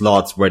amount of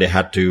slots where they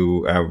had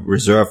to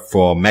reserve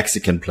for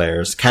Mexican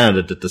players.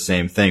 Canada did the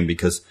same thing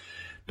because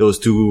those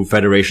two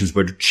federations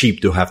were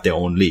cheap to have their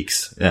own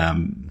leagues.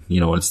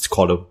 It's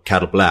called a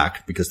cattle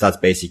black because that's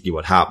basically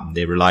what happened.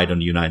 They relied on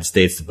the United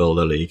States to build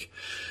a league.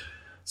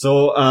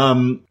 So,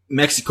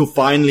 Mexico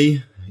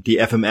finally, the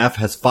FMF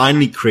has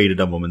finally created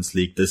a women's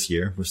league this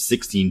year with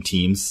 16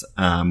 teams.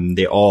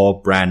 They all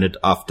branded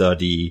after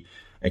the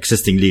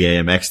existing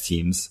Liga MX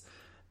teams.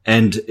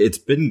 And it's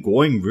been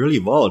going really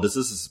well. This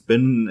has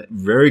been a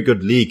very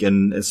good league,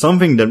 and it's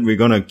something that we're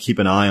going to keep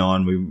an eye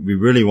on. We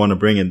really want to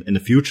bring in the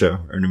future,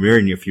 or in the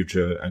very near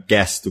future, a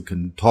guest who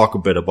can talk a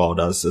bit about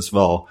us as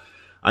well.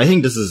 I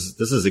think this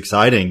is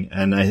exciting,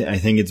 and I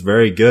think it's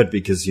very good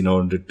because,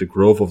 the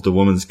growth of the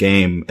women's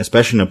game,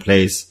 especially in a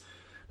place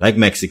like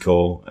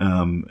Mexico,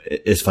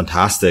 is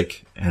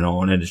fantastic,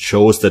 and it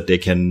shows that they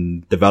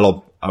can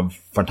develop a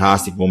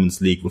fantastic women's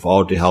league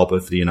without the help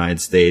of the United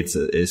States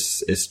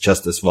is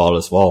just as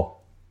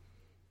well.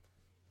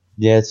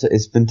 Yeah,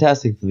 it's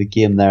fantastic for the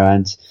game there,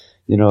 and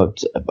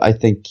I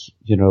think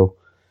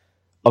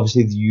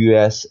obviously the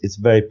US is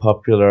very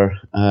popular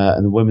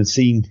in the women's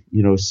scene,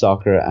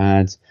 soccer,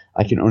 and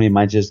I can only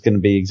imagine it's going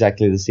to be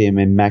exactly the same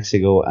in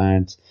Mexico,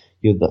 and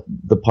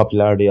the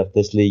popularity of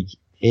this league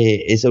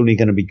is only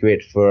going to be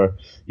great for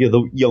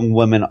the young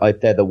women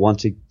out there that want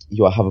to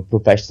have a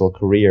professional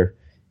career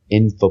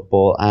in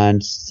football,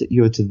 and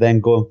to then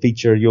go and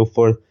feature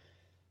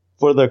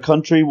for their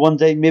country one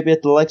day, maybe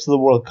at the likes of the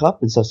World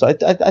Cup and stuff. So I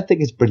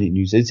think it's brilliant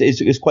news.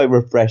 It's quite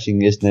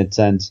refreshing, isn't it?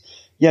 And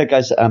yeah,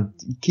 guys,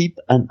 keep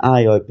an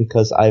eye out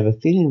because I have a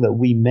feeling that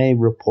we may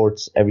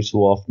report every so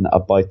often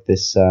about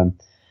this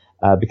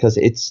because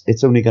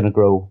it's only going to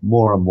grow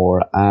more and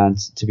more. And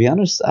to be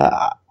honest,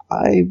 I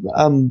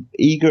am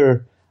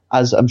eager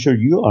as I'm sure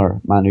you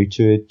are, Manu,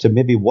 to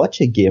maybe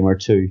watch a game or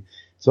two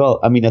as well.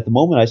 I mean, at the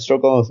moment, I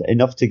struggle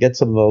enough to get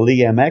some of the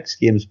Liga MX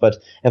games, but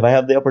if I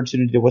have the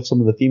opportunity to watch some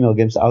of the female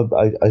games, I'll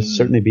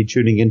certainly be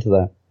tuning into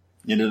that.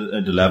 Yeah,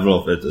 the level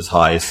of it is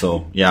high,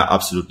 so yeah,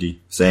 absolutely.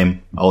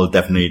 Same. I'll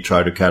definitely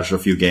try to catch a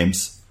few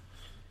games.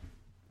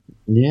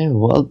 Yeah,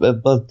 well,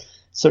 but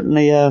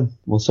certainly,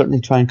 we'll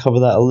certainly try and cover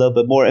that a little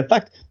bit more. In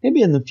fact,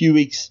 maybe in a few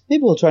weeks,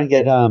 maybe we'll try and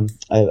get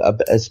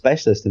a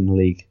specialist in the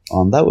league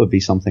on. That would be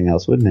something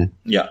else, wouldn't it?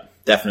 Yeah,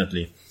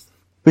 definitely.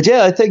 But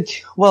yeah, I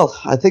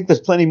think there's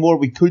plenty more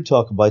we could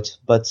talk about,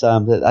 but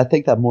I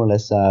think that more or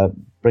less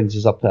brings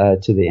us up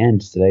to the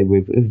end today.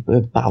 We've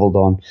babbled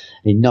on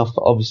enough.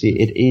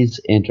 Obviously, it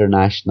is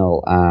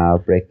international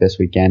break this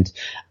weekend.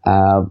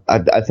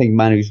 I think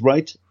Manu's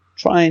right.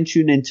 Try and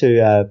tune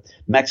into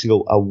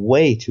Mexico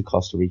away to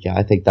Costa Rica.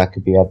 I think that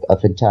could be a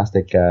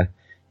fantastic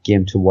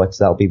game to watch.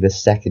 That'll be the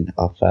second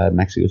of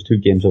Mexico's 2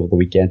 games over the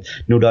weekend.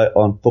 No doubt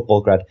on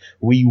Footballgrad,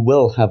 we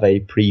will have a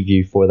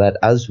preview for that,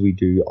 as we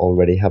do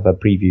already have a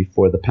preview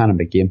for the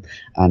Panama game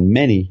and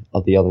many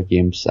of the other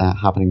games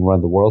happening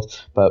around the world.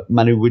 But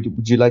Manu,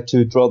 would you like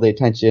to draw the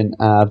attention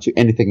to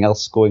anything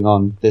else going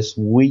on this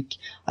week?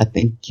 I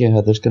think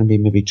there's going to be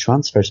maybe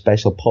transfer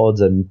special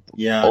pods and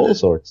all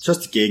sorts.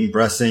 Just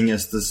Gegenpressing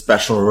is the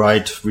special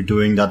right. We're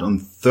doing that on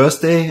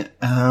Thursday.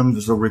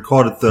 So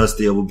recorded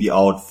Thursday. It will be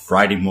out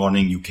Friday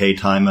morning UK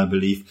time, I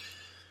believe.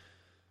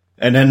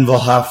 And then we'll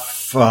have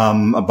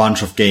a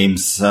bunch of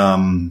games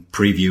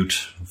previewed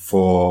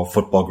for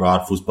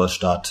Footballgrad,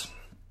 Fußballstadt,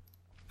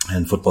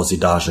 and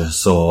Footballsidage.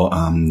 So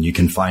you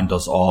can find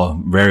those all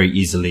very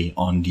easily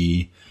on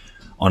the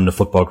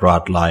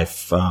Footballgrad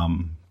live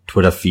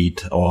Twitter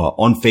feed or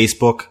on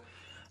Facebook.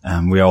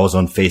 We are also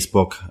on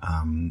Facebook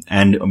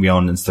and we are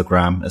on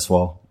Instagram as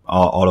well.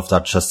 All of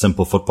that, just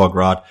simple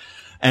Footballgrad.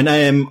 And I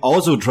am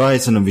also trying,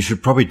 and we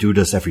should probably do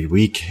this every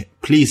week.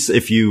 Please,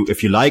 if you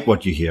like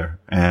what you hear,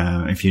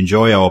 if you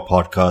enjoy our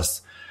podcast,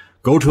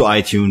 go to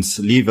iTunes,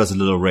 leave us a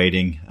little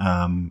rating.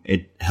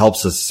 It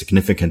helps us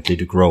significantly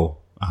to grow,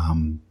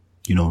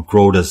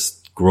 grow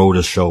this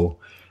show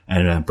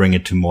and bring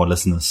it to more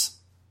listeners.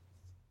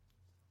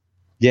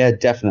 Yeah,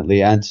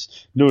 definitely. And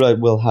no doubt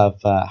we'll have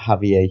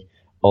Javier,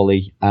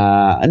 Ollie,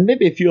 and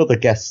maybe a few other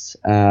guests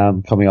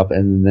coming up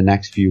in the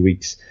next few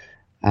weeks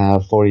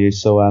for you.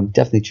 So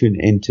definitely tune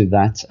into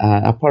that.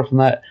 Apart from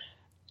that,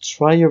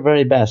 try your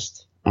very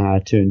best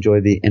to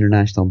enjoy the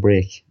international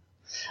break.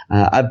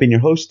 I've been your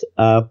host,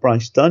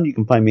 Bryce Dunn. You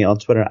can find me on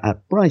Twitter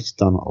at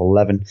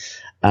BryceDunn11.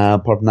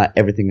 Apart from that,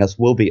 everything else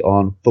will be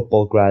on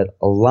Footballgrad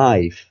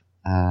Live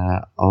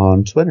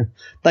on Twitter.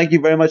 Thank you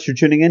very much for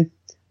tuning in,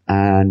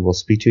 and we'll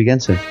speak to you again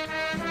soon.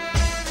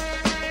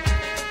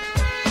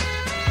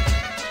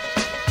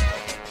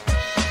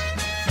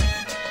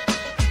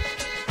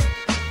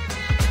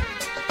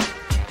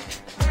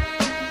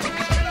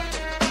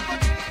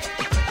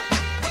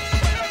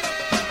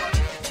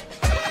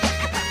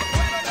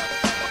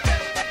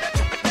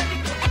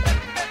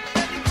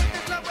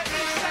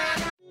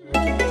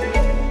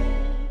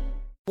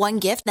 One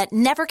gift that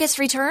never gets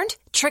returned?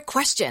 Trick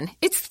question.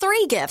 It's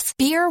 3 gifts: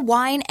 beer,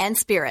 wine, and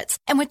spirits.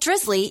 And with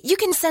Drizzly, you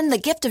can send the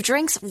gift of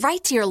drinks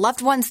right to your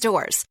loved one's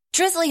doors.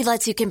 Drizzly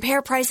lets you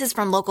compare prices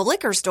from local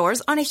liquor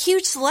stores on a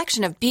huge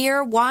selection of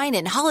beer, wine,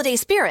 and holiday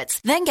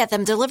spirits, then get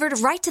them delivered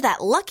right to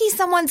that lucky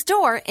someone's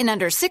door in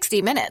under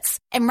 60 minutes.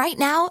 And right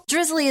now,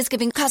 Drizzly is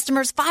giving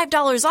customers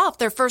 $5 off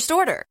their first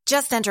order.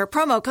 Just enter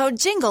promo code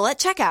JINGLE at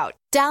checkout.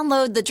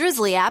 Download the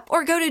Drizzly app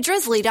or go to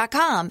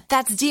drizzly.com.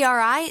 That's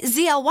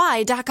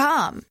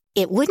DRIZLY.com.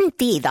 It wouldn't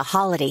be the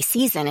holiday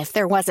season if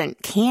there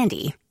wasn't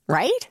candy,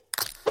 right?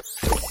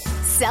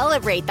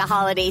 Celebrate the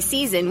holiday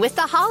season with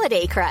the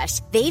Holiday Crush.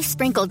 They've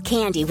sprinkled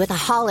candy with a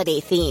holiday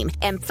theme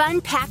and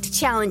fun-packed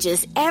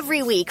challenges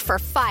every week for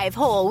 5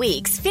 whole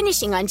weeks,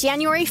 finishing on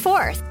January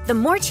 4th. The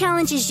more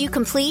challenges you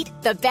complete,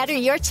 the better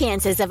your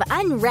chances of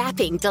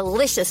unwrapping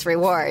delicious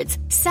rewards.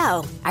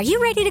 So, are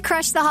you ready to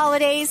crush the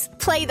holidays?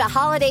 Play the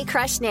Holiday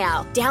Crush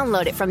now.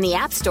 Download it from the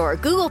App Store,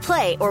 Google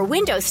Play, or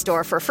Windows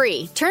Store for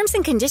free. Terms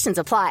and conditions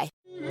apply.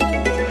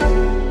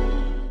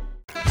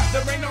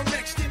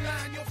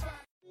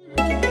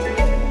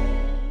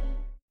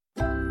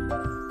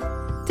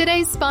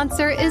 Today's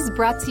sponsor is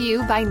brought to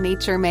you by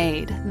Nature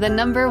Made, the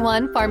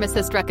 #1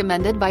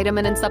 pharmacist-recommended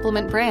vitamin and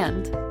supplement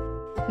brand.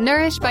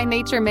 Nourish by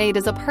Nature Made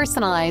is a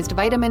personalized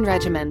vitamin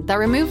regimen that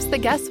removes the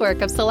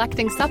guesswork of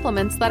selecting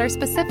supplements that are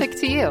specific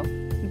to you.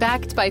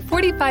 Backed by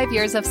 45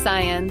 years of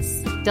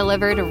science,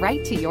 delivered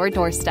right to your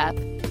doorstep,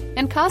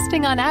 and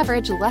costing on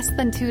average less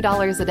than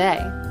 $2 a day.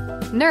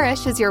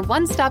 Nourish is your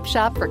one-stop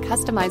shop for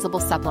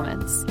customizable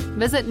supplements.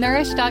 Visit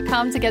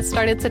nourish.com to get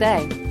started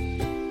today.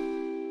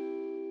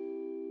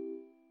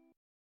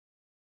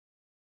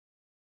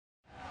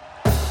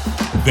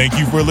 Thank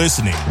you for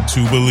listening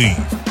to Believe.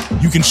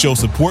 You can show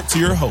support to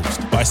your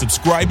host by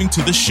subscribing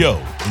to the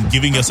show and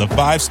giving us a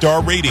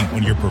 5-star rating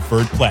on your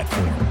preferred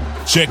platform.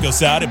 Check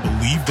us out at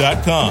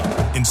Believe.com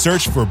and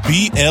search for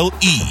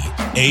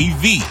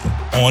BLEAV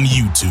on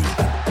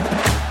YouTube.